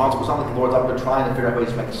 that's a consequence. Something the Lord's up there trying to figure out ways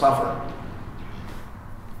to make us suffer.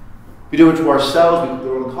 We do it to ourselves.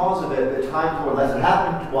 We're the cause of it. The time for lets it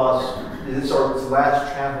happen to us. This is our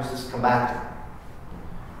last chance for us to come back to Him.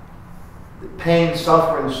 The pain,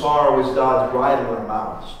 suffering, sorrow is God's bridle in our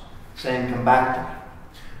mouths, saying, come back to me.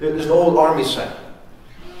 There's an old army saying,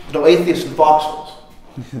 there's no atheists in foxholes.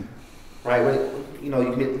 Right? When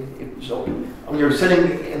you're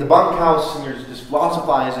sitting in the bunkhouse and you're just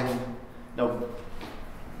philosophizing,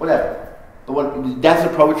 whatever. But when death's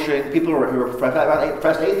approaching, people who are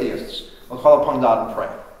professed atheists will call upon God and pray.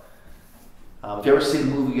 If you ever see the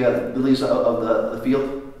movie Lilies of the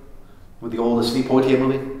Field, with the old Sidney Poitier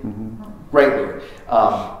movie? Mm-hmm. Great movie.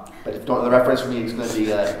 But if you don't know the reference for me, it's going to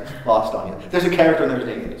be lost on you. There's a character and there's an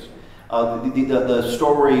atheist. The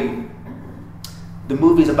story, the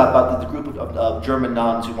movie is about the group of German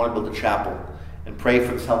nuns who want to build a chapel and pray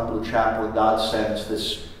for this help to build a chapel, and God sends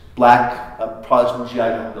this black Protestant GI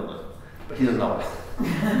to build it. But he doesn't know it.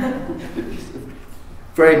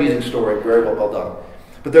 Very amusing story, very well done.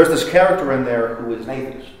 But there's this character in there who is an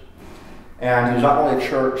atheist. And he's not only a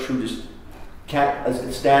church who just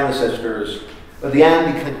can't stand the sisters, but at the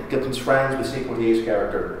end he becomes friends with Sidney Poitier's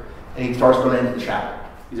character, and he starts going into the chapel.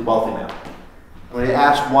 He's a wealthy man. And when he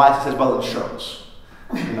asks why, he says, well, insurance.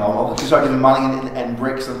 He starts giving money and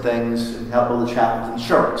bricks and things and help build the chapel with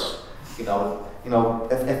insurance. If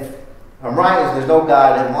I'm right, there's no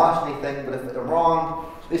God, I haven't lost anything, but if I'm wrong,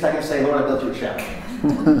 at least I can say, Lord, I built you a chapel.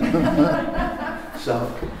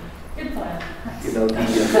 So, good plan.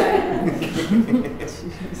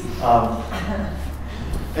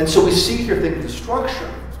 And so we see here the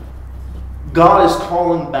structure. God is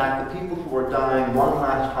calling back the people who are dying one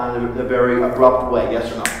last time in a very abrupt way,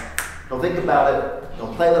 yes or no? Don't think about it.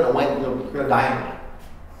 Don't play with it. Don't wait. You're going to die anyway.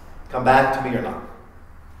 Come back to me or not.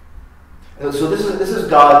 And so this is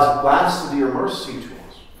God's last severe mercy to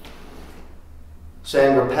us,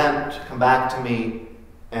 saying, repent, come back to me,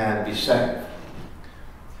 and be saved.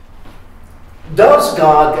 Does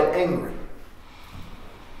God get angry?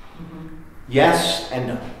 Mm-hmm. Yes and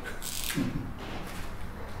no.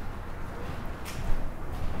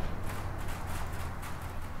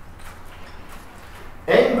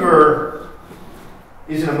 Anger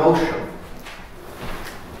is an emotion.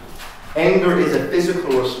 Anger is a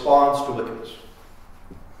physical response to wickedness.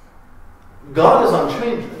 God is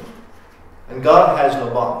unchanging, and God has no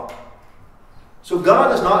body. So God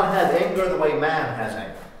does not have anger the way man has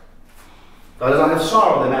anger. God does not have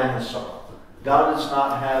sorrow the way man has sorrow. God does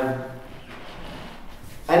not have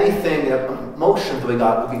anything, emotions the way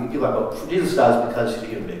God, people are, well, Jesus does because he's a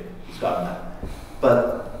human being. He's God in that.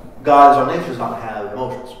 But God's own nature does not have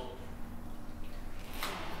emotions.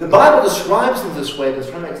 The Bible describes them this way because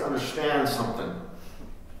it's trying to make us understand something.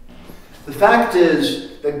 The fact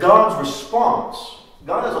is that God's response,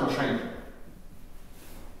 God is unchanging.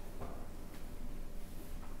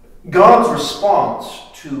 God's response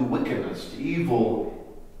to wickedness, to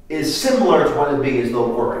evil, is similar to what it would be as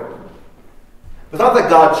though worrying. It's not that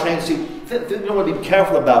God changed. See, you want to be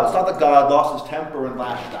careful about. It's not that God lost his temper and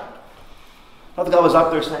lashed out. It's not that God was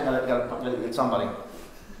up there saying, "I got to get somebody.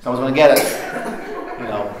 Someone's going to get it." You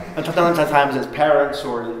know, and sometimes as parents,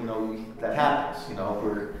 or that happens.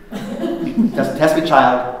 Test me,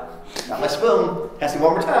 child. Got my spoon. Test me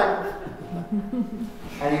one more time.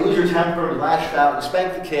 And you lose your temper, and you lash out, and you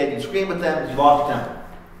spank the kid, and you scream at them, and you lost your temper.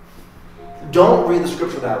 Don't read the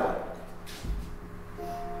scripture that way.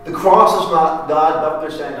 The cross is not God up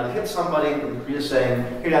there saying, "I hit somebody," and you're just saying,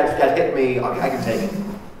 "Here, Dad hit me, I can take it."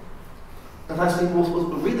 Sometimes people will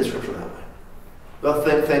read the scripture that way. They'll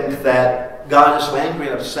think that God is so angry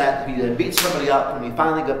and upset, if he beat somebody up, and he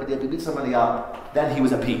finally beat somebody up, then he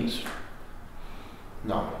was appeased.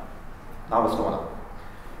 No. Not what's going on.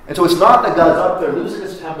 And so it's not that God's up there losing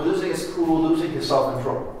his temper, losing his cool, losing his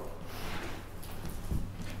self-control.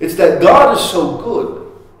 It's that God is so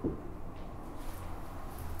good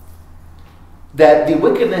that the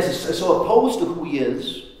wickedness is so opposed to who he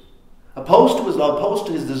is, opposed to his love, opposed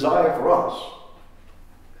to his desire for us,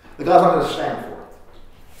 that God's not going to stand for it.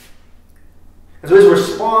 And so his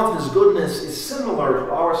response, his goodness, is similar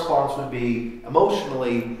to our response would be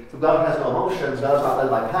emotionally. If God has no emotions, God is not led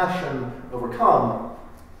by passion, overcome,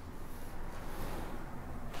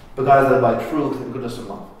 but God is led by truth and goodness and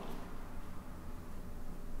love.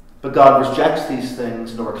 But God rejects these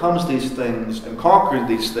things and overcomes these things and conquers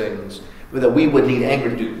these things that we would need anger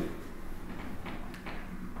to do.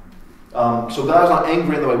 So God's not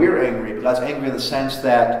angry in the way we're angry, but God's angry in the sense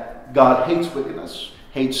that God hates wickedness,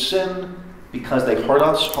 hates sin, because they hurt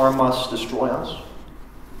us, harm us, destroy us.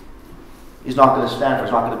 He's not going to stand for it.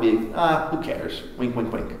 He's not going to be, who cares? Wink,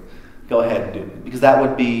 wink, wink. Go ahead and do it. Because that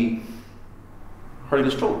would be hurting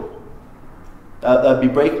us children. That would be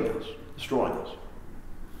breaking us, destroying us.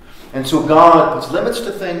 And so God puts limits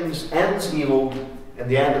to things, ends evil, and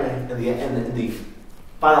the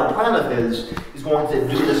final plan of his is going to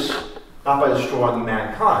do this not by destroying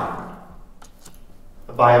mankind,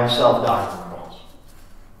 but by himself dying on the cross.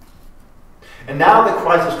 And now that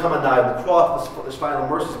Christ has come and died on the cross, this final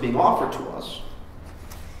mercy is being offered to us.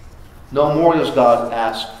 No more does God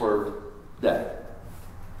ask for death.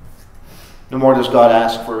 No more does God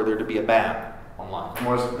ask for there to be a ban on life. No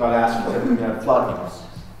more does God ask for there to be a flood on us.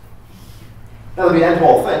 Now there'll be an end to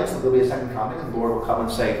all things. There'll be a second coming, and the Lord will come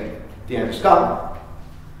and say, "The end is come."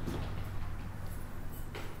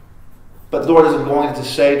 But the Lord isn't going to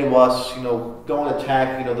say to us, go and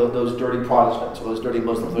attack, those dirty Protestants or those dirty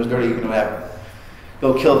Muslims, those dirty, whatever.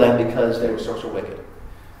 Go kill them because they were so wicked.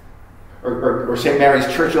 Or St. Mary's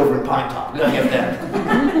Church over in Pine Top. We're going to get them.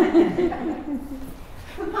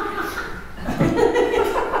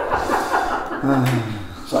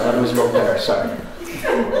 Sorry, I always wrote there. Sorry.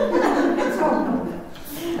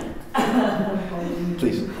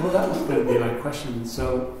 Please. Well, that was going to be my question.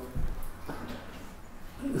 So,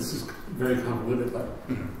 this is very convoluted, but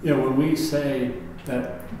when we say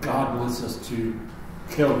that God wants us to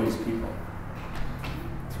kill these people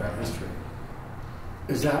throughout history,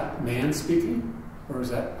 is that man speaking or is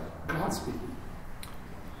that God speaking?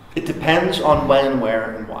 It depends on when,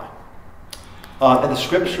 where, and why. In the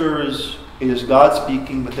scriptures, it is God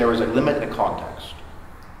speaking, but there is a limit and a context.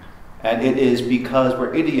 And it is because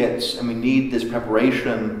we're idiots and we need this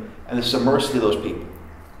preparation and this mercy to those people.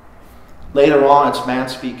 Later on, it's man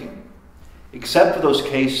speaking, except for those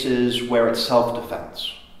cases where it's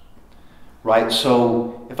self-defense. Right?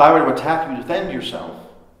 So, if I were to attack you, defend yourself.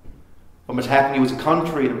 If I'm attacking you as a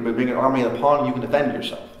country to bring an army upon you, you can defend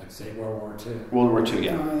yourself. Like, say, World War II. World War II,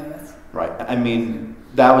 yeah. Right. I mean,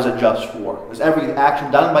 that was a just war. Was every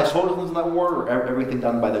action done by soldiers in that war, or everything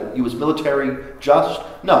done by the U.S. military just?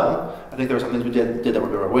 No. I think there were some things we did that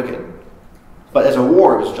were wicked. But as a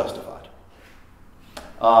war, it was justified.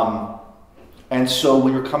 And so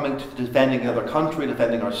when you're coming to defending another country,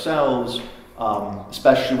 defending ourselves,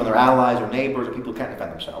 especially when they're allies or neighbors or people who can't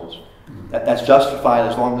defend themselves, that's justified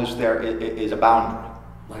as long as there is a boundary.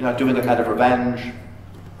 You're not doing a kind of revenge.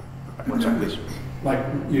 One second, please. Like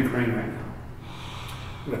Ukraine right now,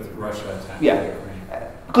 with Russia attacking Ukraine.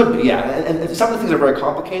 Could be, yeah. And some of the things are very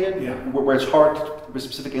complicated, yeah. where it's hard with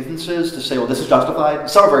specific instances to say, well, this is justified.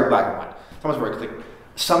 Some are very black and white. Some are very clear.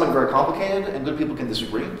 some are very complicated, and good people can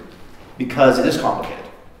disagree because it is complicated.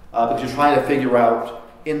 Because you're trying to figure out,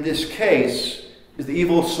 in this case, is the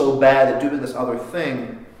evil so bad that doing this other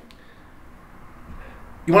thing?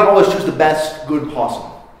 You want to always choose the best good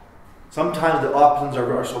possible. Sometimes the options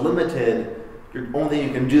are so limited, the only thing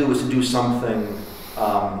you can do is to do something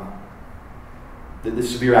the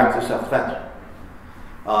severe act of self-defense.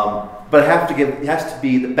 But it has to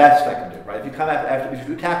be the best I can do, right? If you come if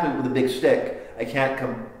you attack me with a big stick, I can't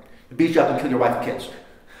come beat you up and kill your wife and kids.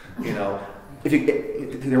 You know,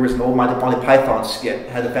 if there was an old Monty Python skit,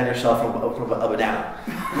 how to defend yourself from a banana,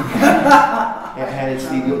 and it's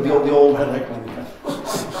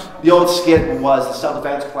the old skit was the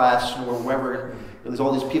self-defense class or wherever. There's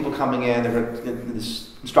all these people coming in.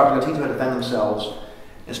 This instructor teaches them how to defend themselves.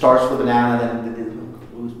 It starts with a banana, and then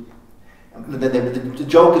the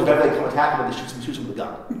joke is whenever they come attack them, they shoot them with a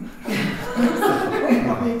gun.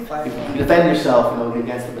 You defend yourself,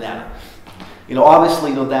 against the banana.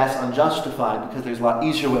 Obviously, that's unjustified because there's a lot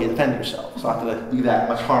easier way to defend yourself. It's not going to be that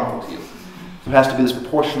much harmful to you. So there has to be this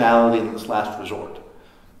proportionality in this last resort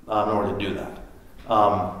in order to do that.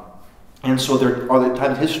 And so there are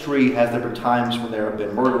times in history has there been times when there have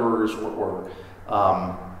been murderers or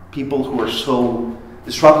people who are so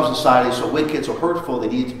disruptive to society, so wicked, so hurtful, they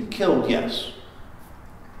need to be killed, yes.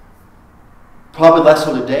 Probably less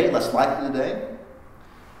so today, less likely today,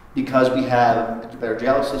 because we have a better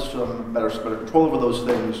jail system, better control over those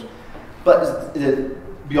things. But is it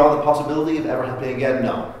beyond the possibility of ever happening again?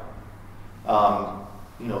 No.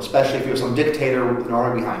 Especially if you're some dictator with an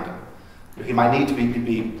army behind him. He might need to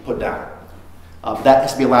be put down. That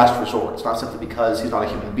has to be a last resort. It's not simply because he's not a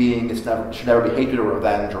human being. It should never be hatred or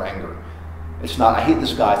revenge or anger. It's not, I hate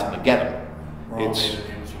this guy, so I'm going to get him.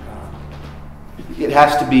 It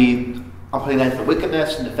has to be, I'm putting an end to the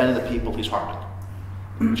wickedness and defending the people he's harming.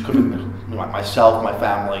 Which could be myself, my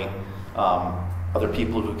family, other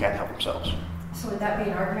people who can't help themselves. So would that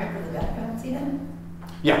be an argument for the death penalty then?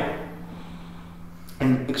 Yeah.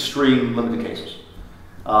 In extreme, limited cases.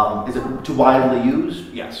 Is it too widely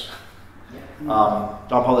used? Yes. John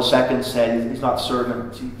Paul II said he's not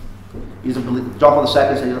certain. John Paul II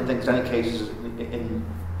said he doesn't think there's any cases in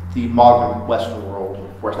the modern Western world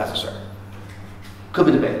where it's necessary. Could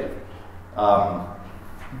be debated.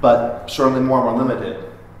 But certainly more and more limited.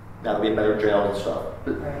 Now there'll be better jails and stuff.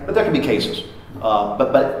 But there can be cases.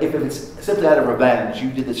 But if it's simply out of revenge,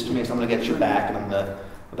 you did this to me, so I'm going to get you back, and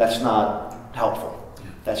that's not helpful.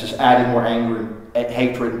 That's just adding more anger and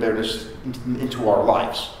hatred and bitterness into our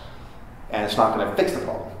lives. And it's not going to fix the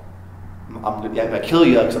problem. If I kill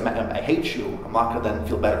you because I hate you, I'm not going to then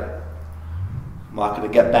feel better. I'm not going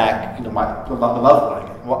to get back, my love that I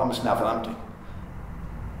get. I'm just now feel empty.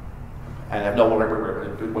 And I have no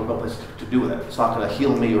place to do with it. It's not going to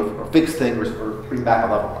heal me or fix things or bring back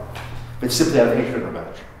my loved one. If it's simply out of hatred and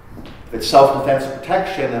revenge. If it's self-defense and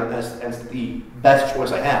protection, and that's the best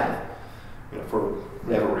choice I have, for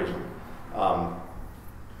whatever reason.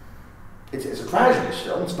 It's a tragedy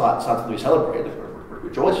still. It's not something to be celebrated or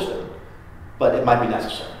rejoiced in, but it might be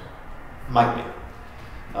necessary. Might be.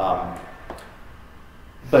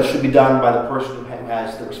 But it should be done by the person who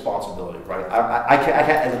has the responsibility, right? I can't,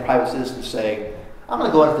 as a private citizen, say, I'm going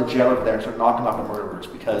to go into the jail over there and start knocking off the murderers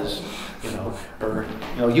because, you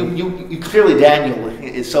clearly, Daniel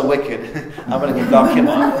is so wicked. I'm going to knock him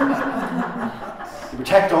off. To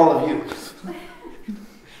protect all of you.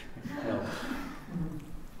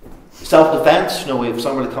 Self-defense, if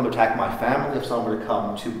someone were to come attack my family, if someone were to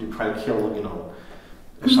come to try to kill,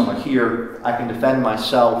 someone here, I can defend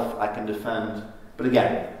myself, I can defend, but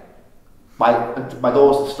again, my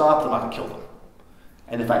goal is to stop them, not to kill them.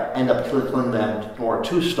 And if I end up killing them in order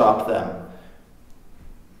to stop them,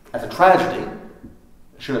 as a tragedy,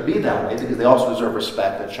 it shouldn't be that way because they also deserve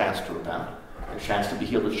respect, a chance to repent, a chance to be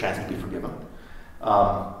healed, a chance to be forgiven.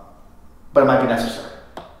 But it might be necessary.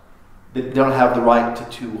 They don't have the right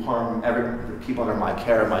to harm the people under my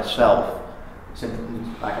care and myself. I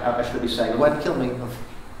should be saying, go ahead and kill me.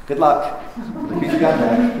 Good luck. You got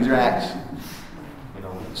that. These are acts.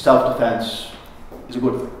 Self-defense is a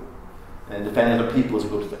good thing. And defending other people is a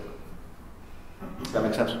good thing. Does that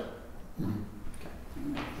make sense?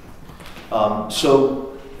 Mm-hmm.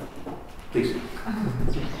 So, please.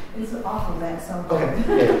 It's off of that subject. Okay.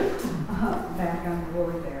 Back on the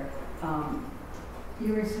board there.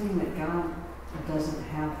 You were saying that God doesn't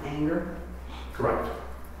have anger? Correct.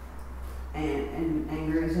 And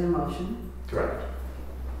anger is an emotion? Correct.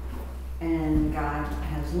 And God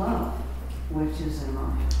has love, which is an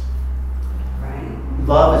emotion, right?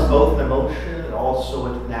 Love is both an emotion and also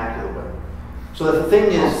an act of the will. So that the thing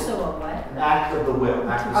is, Also a what? an act of the will, an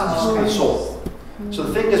act of the soul. So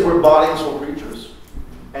the thing is, we're body and soul creatures.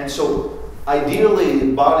 And so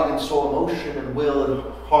ideally, body and soul, emotion and will and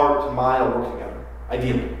heart and mind all work together.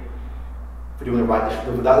 Ideally. If we're doing it right,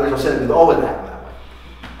 there's no sense it always happen that way.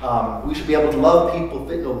 We should be able to love people,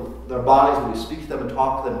 their bodies, when we speak to them and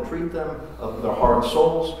talk to them and treat them, of their heart and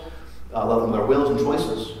souls, love them with their wills and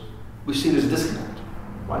choices. We see there's a disconnect.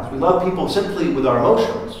 Right? So we love people simply with our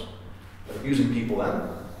emotions, abusing people then.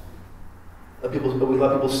 We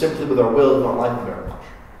love people simply with our will and not like them very much.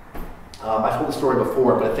 I've told the story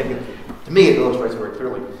before, but I think to me it illustrates very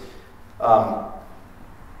clearly.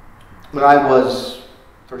 When I was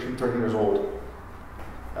 13 years old,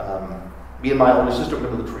 me and my older sister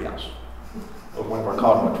went to the treehouse of one of our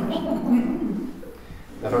cottonwood trees.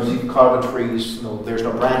 Now, if I was using cottonwood trees, there's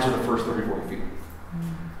no branches the first 30, 40 feet.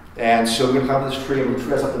 And so we're going to climb this tree, and we'll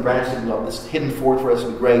dress up the branches, and this hidden fortress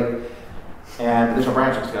would be great. And there's no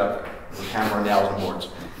branches to get up there. With hammer and nails and boards.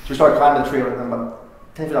 So we started climbing the tree, and I'm about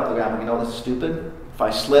 10 feet off the ground. This is stupid. If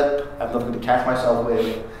I slip, I have nothing to catch myself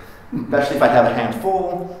with. Especially if I have a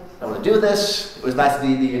handful. I want to do this. It was nice to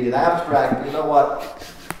be the abstract, but you know what?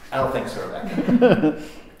 I don't think so, Rebecca.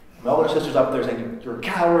 My older sister's up there saying, "You're a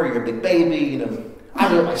coward, you're a big baby, I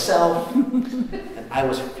do it myself." And I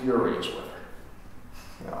was furious with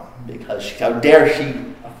her. Because how dare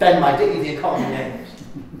she offend my dignity and call me names.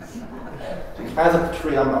 So he climbs up the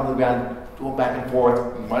tree, I'm on the ground, going back and forth,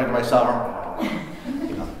 running to myself,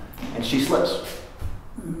 and she slips.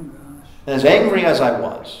 And as angry as I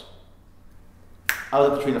was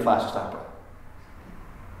up the tree in a flash to stop her.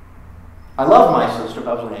 I loved my sister, but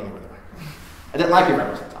I was really angry with her. I didn't like her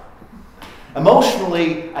very much at the time.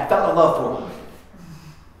 Emotionally, I felt a love for her.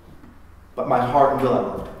 But my heart and will, I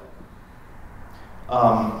loved her.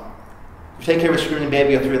 If you take care of a screaming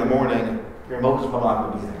baby at 3 in the morning, your emotions are not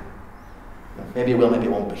going to be there. Maybe it will, maybe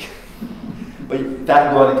it won't be. But if that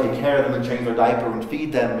can go out and take care of them and change their diaper and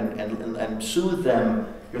feed them and soothe them,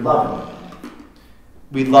 you're loving them.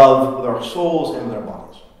 We love with our souls and with our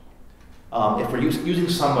bodies. If we're using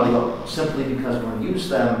somebody simply because we want to use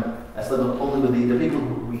them, that's only with the people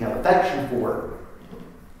who we have affection for,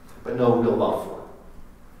 but no real love for.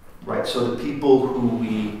 Right? So the people who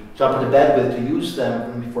we jump into bed with to use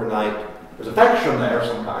them before night, there's affection there of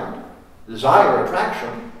some kind, desire,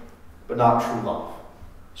 attraction, but not true love.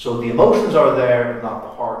 So the emotions are there, but not the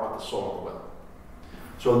heart, not the soul, or the will.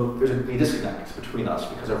 So there's a disconnect between us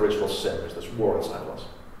because of original sin. There's this war inside of us.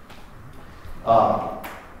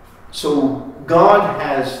 So God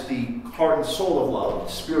has the heart and soul of love,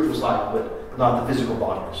 the spiritual side of it, but not the physical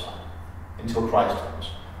body side, until Christ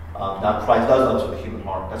comes. Now Christ does love us with a human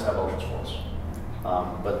heart. That's how emotions for us.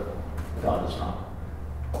 But God does not.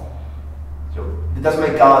 So it doesn't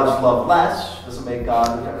make God's love less. It doesn't make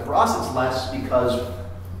God, for us it's less because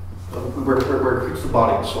we're creatures of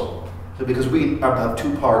body and soul. So because we have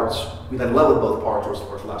two parts, we then love with both parts or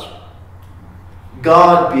it's lesser.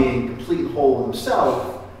 God being complete and whole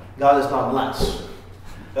himself, God is not less.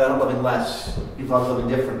 God is not loving less. He's not loving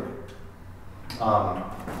differently. But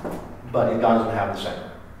God doesn't have the same.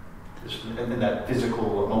 Just in that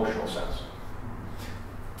physical, emotional sense.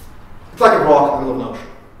 It's like a rock in the middle of an ocean.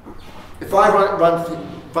 If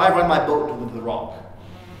I run my boat into the rock,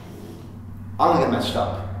 I'm going to get messed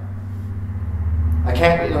up. I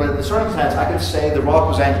can't, in a certain sense, I could say the rock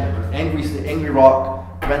was angry. The angry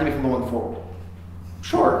rock prevented me from going forward.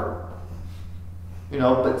 Sure.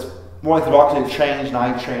 But it's more like the rock didn't change and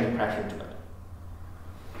I changed and crashed into it.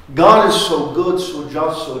 God is so good, so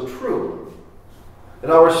just, so true,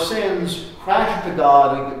 that our sins crash into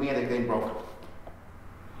God and we get broken.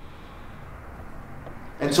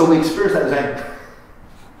 And so we experience that as anger.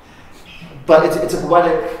 But it's a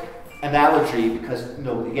poetic analogy because,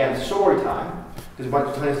 again, it's story time.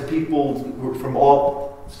 Because sometimes the people who are from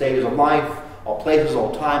all stages of life, all places,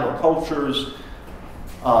 all time, all cultures,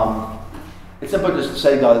 it's simple just to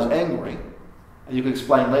say God is angry. And you can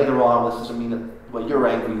explain later on, this doesn't mean that, you're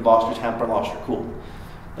angry, you lost your temper, lost your cool.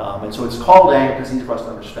 And so it's called anger because it's easy for us to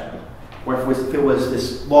understand. Where if it was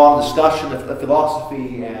this long discussion of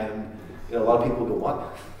philosophy and a lot of people go,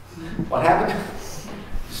 what? What happened?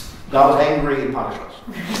 God was angry and punished us.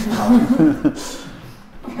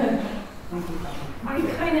 I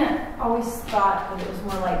kind of always thought that it was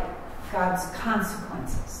more like God's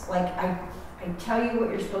consequences. Like, I tell you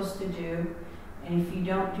what you're supposed to do, and if you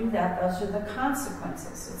don't do that, those are the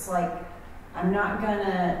consequences. It's like, I'm not going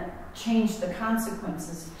to change the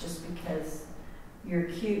consequences just because you're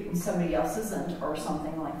cute and somebody else isn't, or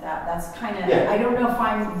something like that. That's kind of, I don't know if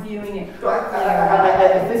I'm viewing it correctly.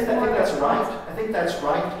 I think that's right. I think that's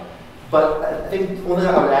right. But I think one thing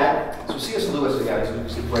I would add, so C.S. Lewis, again,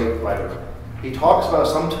 he's a great writer. He talks about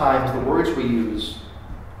sometimes the words we use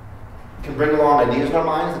can bring along ideas in our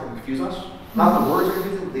minds that can confuse us. Not the words are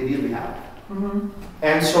confusing, but the ideas we have.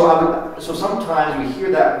 And so sometimes we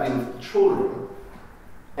hear that with children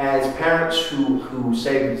as parents who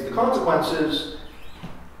say the consequences,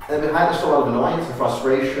 and behind there's a lot of annoyance and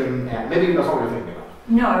frustration, and maybe that's not what you're thinking about.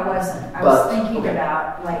 No, I wasn't. I was thinking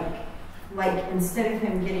about like instead of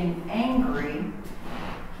him getting angry,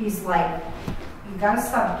 he's like, you gotta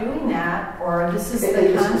stop doing that, or this is the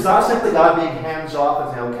consequence. It's not simply God being hands off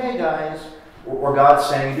and saying, okay guys, or God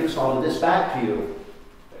saying, you just all this back to you.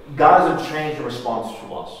 God doesn't change in response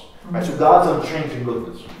to us. Right? So God doesn't change in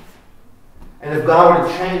goodness. And if God were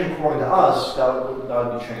to change according to us, God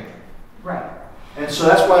would be changing. Right. And so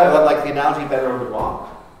that's why I like the analogy better of the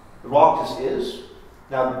rock. The rock just is.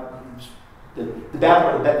 Now, the bad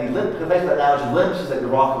part, the analogy limps is that the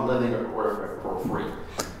rock is living or free.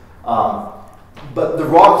 But the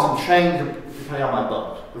rock doesn't change depending on my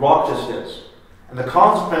boat. The rock just is. And the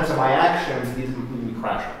consequence of my actions is me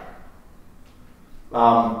crashing.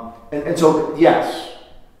 And so, yes.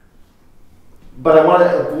 But I want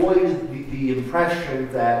to avoid the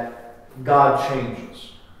impression that God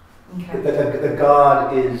changes. Okay. That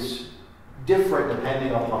God is different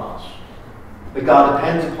depending upon us. That God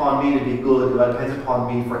depends upon me to be good, God depends upon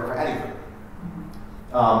me for anything.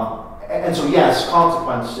 And so, yes,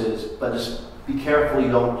 consequences, but just be careful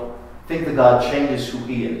you don't think that God changes who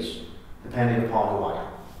He is, depending upon who I am.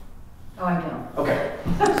 Oh, I don't. Okay.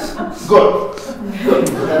 Good.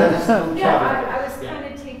 Yeah, I was kind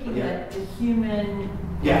of taking the human,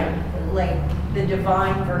 like the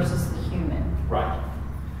divine versus the human. Right.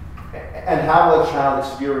 And how will a child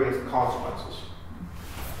experience the consequences?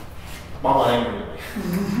 Mom was angry at me.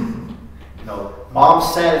 Mom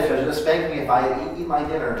said if she was going to spank me if I eat my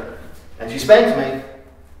dinner, and she spanked me,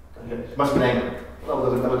 she must have been angry.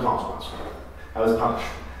 Well, there was a consequence. I was punished.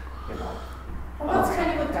 Well, that's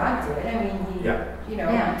kind of what God did. I mean,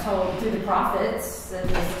 He told through the prophets that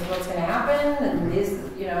this is what's going to happen, and this,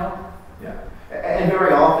 Yeah. And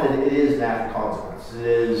very often it is natural consequences. It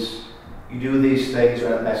is, you do these things,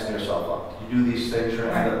 you're not messing yourself up. You do these things, you're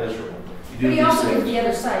not miserable. But He also gives the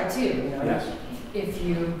other side too. Yes. If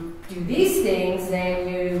you do these things, then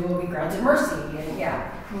you will be granted mercy. And yeah.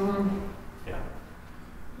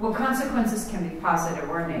 Well, consequences can be positive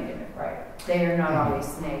or negative, right? They are not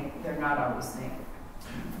always negative. They're not always negative.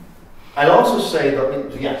 I'd also say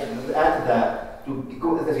that, yes, to add to that,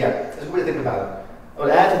 that's a way to think about it. I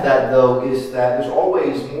would add to that, though, is that there's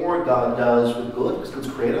always more God does with good, because good's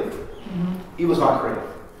creative. Evil's not creative.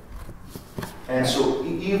 And so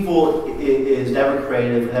evil is never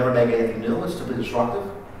creative, never make anything new, it's simply destructive.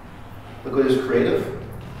 But good is creative.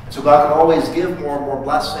 And so God can always give more and more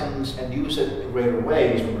blessings and use it in greater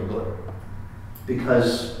ways when we're good.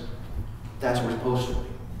 Because that's what we're supposed to be.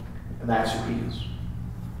 And that's who He is.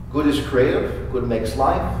 Good is creative, good makes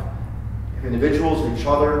life. Individuals and each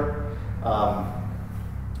other.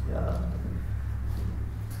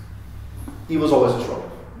 Evil's always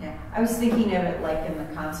destructive. Yeah, I was thinking of it like in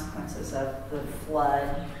the consequences of the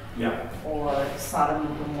flood, or Sodom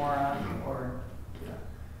and Gomorrah, or.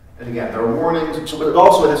 And again, there are warnings. But it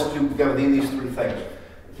also has to do with these three things,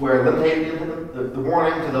 where the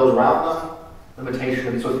warning to those around them,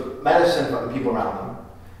 limitation. So medicine for the people around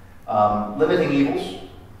them, limiting evils,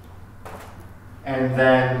 and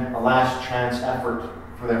then a last chance effort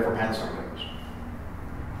for their repentance on things.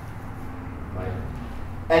 Right?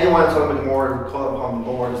 Anyone that's going to more who called upon the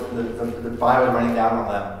Lord, the fire was running down on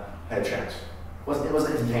them, had a chance. It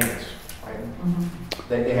wasn't instantaneous. Right?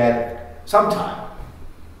 They had some time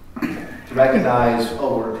to recognize,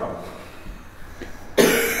 we're in trouble.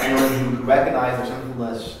 Anyone who recognized their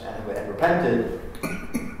sinfulness and repented,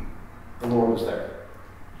 the Lord was there.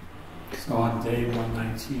 So on day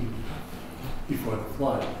 119, before the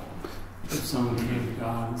flood, if someone came to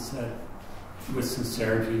God and said, with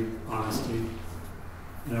sincerity, honesty,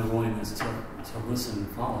 and a willingness to listen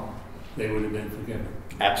and follow, they would have been forgiven.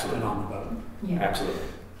 Absolutely. And on the boat. Yeah. Absolutely.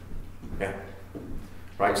 Yeah.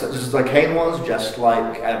 Right? So just like Cain was, just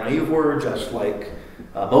like Adam and Eve were, just like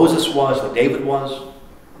Moses was, like David was.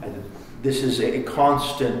 And this is a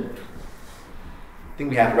constant thing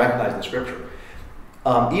we have to recognize in the Scripture.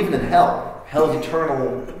 Even in hell is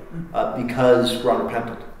eternal because we're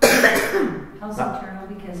unrepentant. Hell's eternal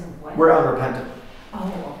because of what? We're unrepentant.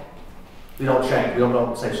 Oh. We don't change. We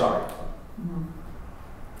don't say sorry.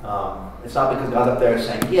 It's not because God's up there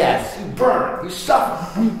saying, yes, you burn, you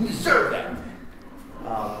suffer, you deserve that.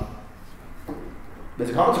 It's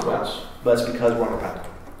a consequence, but it's because we're unrepentant.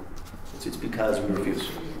 It's because we refuse.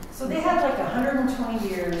 So they had like 120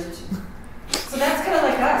 years to So that's kind of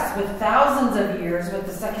like us, with thousands of years, with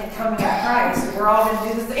the second coming of Christ, we're all going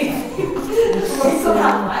to do the same thing. So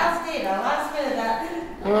that last day, that last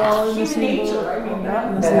minute, We're all in the human same nature, boat. right? We're not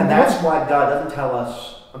in the And same that's boat. why God doesn't tell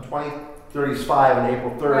us on 2035 on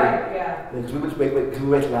April 3rd. Right, yeah. Because we would wait till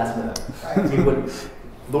the last minute. Right. He would,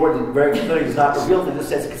 Lord very clearly does not reveal things. He just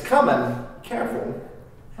says it's coming. Be careful.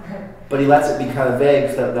 Right. But he lets it be kind of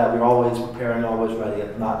vague so that we're always preparing, always ready,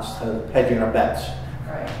 and not just kind of hedging our bets.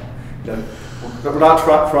 Right. You know, we're not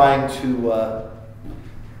trying to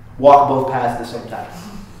walk both paths at the same time.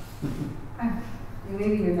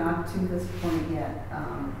 Maybe you're not to this point yet,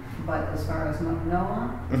 but as far as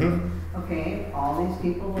Noah, Mm-hmm. okay, all these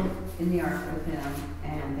people were in the ark with him,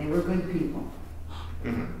 and they were good people.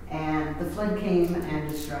 Mm-hmm. And the flood came and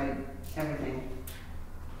destroyed everything.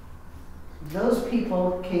 Those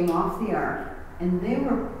people came off the ark, and they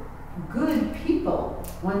were good people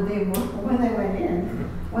when they went in. Mm-hmm.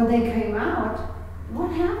 When they came out, what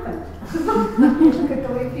happened? Look at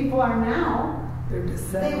the way people are now. They're They were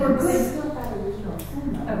descendants. good. Still that original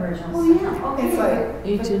sin, though. Original Oh sin. yeah, okay. It's like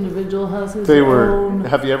Each individual has his They were. own.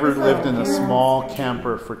 Have you ever It's lived in a like- small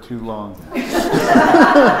camper for too long?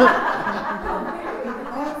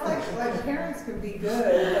 Well, it's like parents could be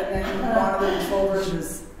good, but then one of their children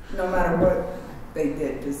just, no matter what they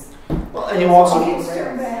did, just. Well, and you also. Kids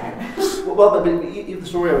turn bad. Well, but even the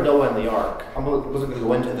story of Noah and the ark. I wasn't going to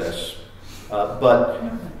go into this, but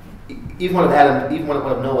even one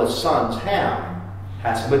of Noah's sons, Ham,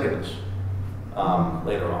 has some wickedness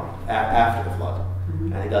later on after the flood,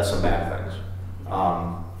 and he does some bad things.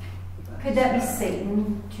 Could that be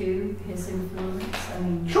Satan, too, his influence? I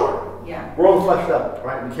mean, Sure, yeah. we're all fleshed out,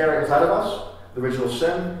 right? We carry it inside of us, the original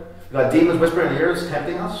sin. We got demons whispering in our ears,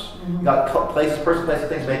 tempting us. We got places,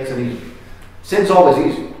 things makes it easy. Sin's always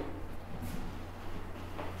easy.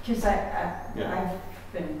 Because Yeah.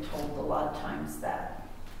 I've been told a lot of times that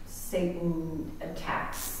Satan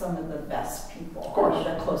attacks some of the best people, Of course.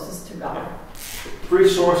 the closest to God. Free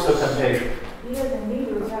source of temptation. He doesn't need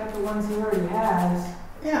to attack the ones he already has.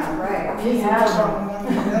 Yeah, Right. He has them.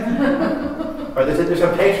 Right, there's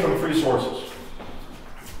temptation from free sources.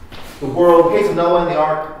 The world, in case of Noah and the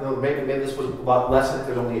ark, maybe this was a lot less if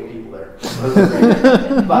there's only 8 people there.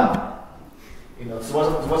 But,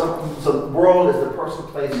 so the world is the person,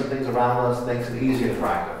 place, and things around us makes it easy and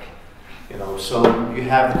attractive. So you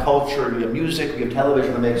have the culture, you have music, you have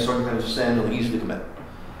television that makes certain kind of sin really easy to commit.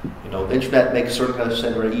 The internet makes certain kind of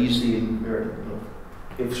sin very easy, and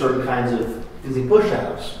you have certain kinds of things they push at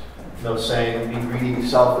us. Saying be greedy, be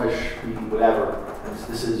selfish, be whatever.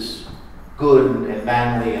 This is good and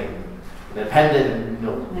manly and independent,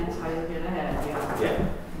 and That's how you get ahead, yeah. yeah,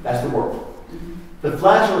 that's the world. The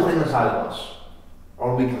flesh are the things inside of us,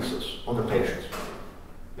 our weaknesses, our temptations.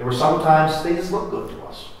 There were sometimes they just look good to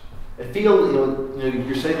us. I feel,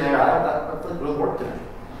 you're sitting there, I feel like it doesn't work today.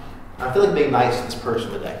 I feel like being nice to this person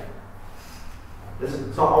today.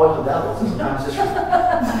 It's not always the devil, sometimes it's just,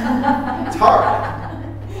 it's hard.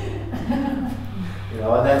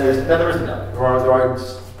 And then there's the devil. There are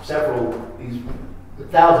several, these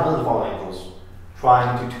thousands of fallen angels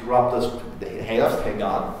trying to corrupt us. They hate us, hate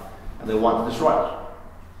God, and they want to destroy us.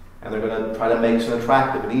 And they're going to try to make us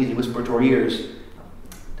attractive and easy, whisper to our ears,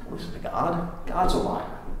 don't listen to God. God's a liar.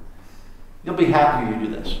 You'll be happy if you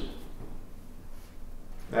do this.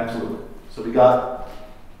 Absolutely. So we got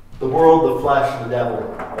the world, the flesh, and the devil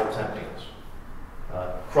all tempting us.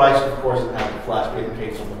 Christ, of course, didn't have the flesh, but he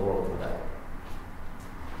indicates on the world and the devil.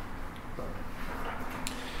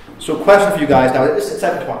 So, question for you guys now. This is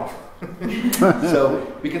 7:20.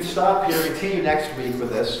 So we can stop here, continue next week with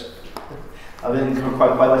this. I've been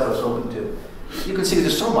quite like I was hoping to. You can see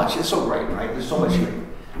there's so much. It's so great, right? There's so much here.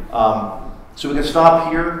 So we can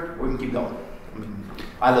stop here, or we can keep going.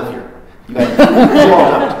 I live here. You guys, you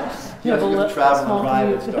all don't. You have to travel and drive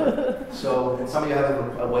and stuff. So, and some of you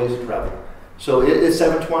have a ways to travel. So it is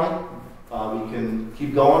 7:20. We can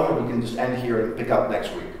keep going, or we can just end here and pick up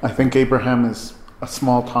next week. I think Abraham is a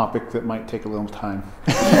small topic that might take a little time.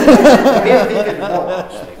 There's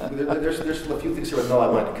a few things here with Noah I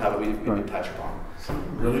wanted to cover. We can touch upon. Some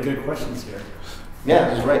really good questions here. Yeah,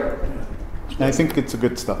 this is great. And I think it's a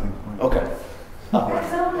good stuffing point. Okay. All right.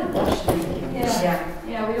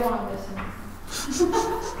 Yeah, we don't want to listen.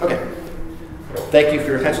 Okay. Thank you for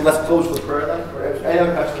your attention. Let's close with prayer then. Any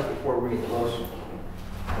other questions before we close?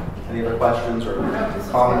 Any other questions or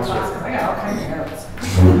comments? I got all kinds of notes.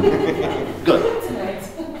 Good. Tonight.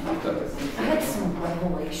 I had some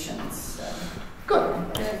revelations. So. Good.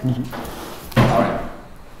 All right.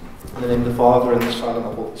 In the name of the Father, and the Son, and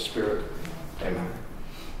the Holy Spirit. Amen.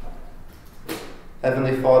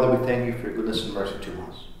 Heavenly Father, we thank you for your goodness and mercy to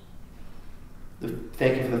us.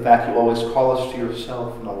 Thank you for the fact you always call us to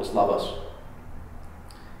yourself and always love us.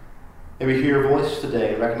 May we hear your voice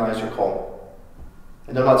today and recognize your call.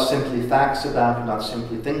 And know not simply facts about you, not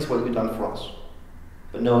simply things what you've done for us,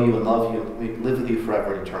 but know you and love you, and we live with you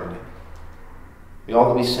forever in eternity. May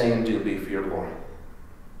all that we say and do be for your glory.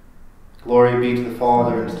 Glory be to the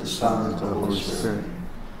Father, and to the Son, and to the Holy Spirit,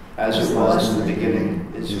 as it was in the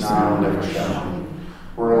beginning, is now, and ever shall be,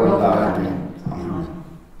 world without end. Amen.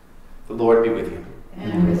 The Lord be with you.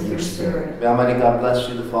 And with your spirit. May Almighty God bless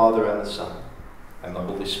you, the Father, and the Son, and the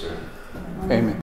Holy Spirit. Amen.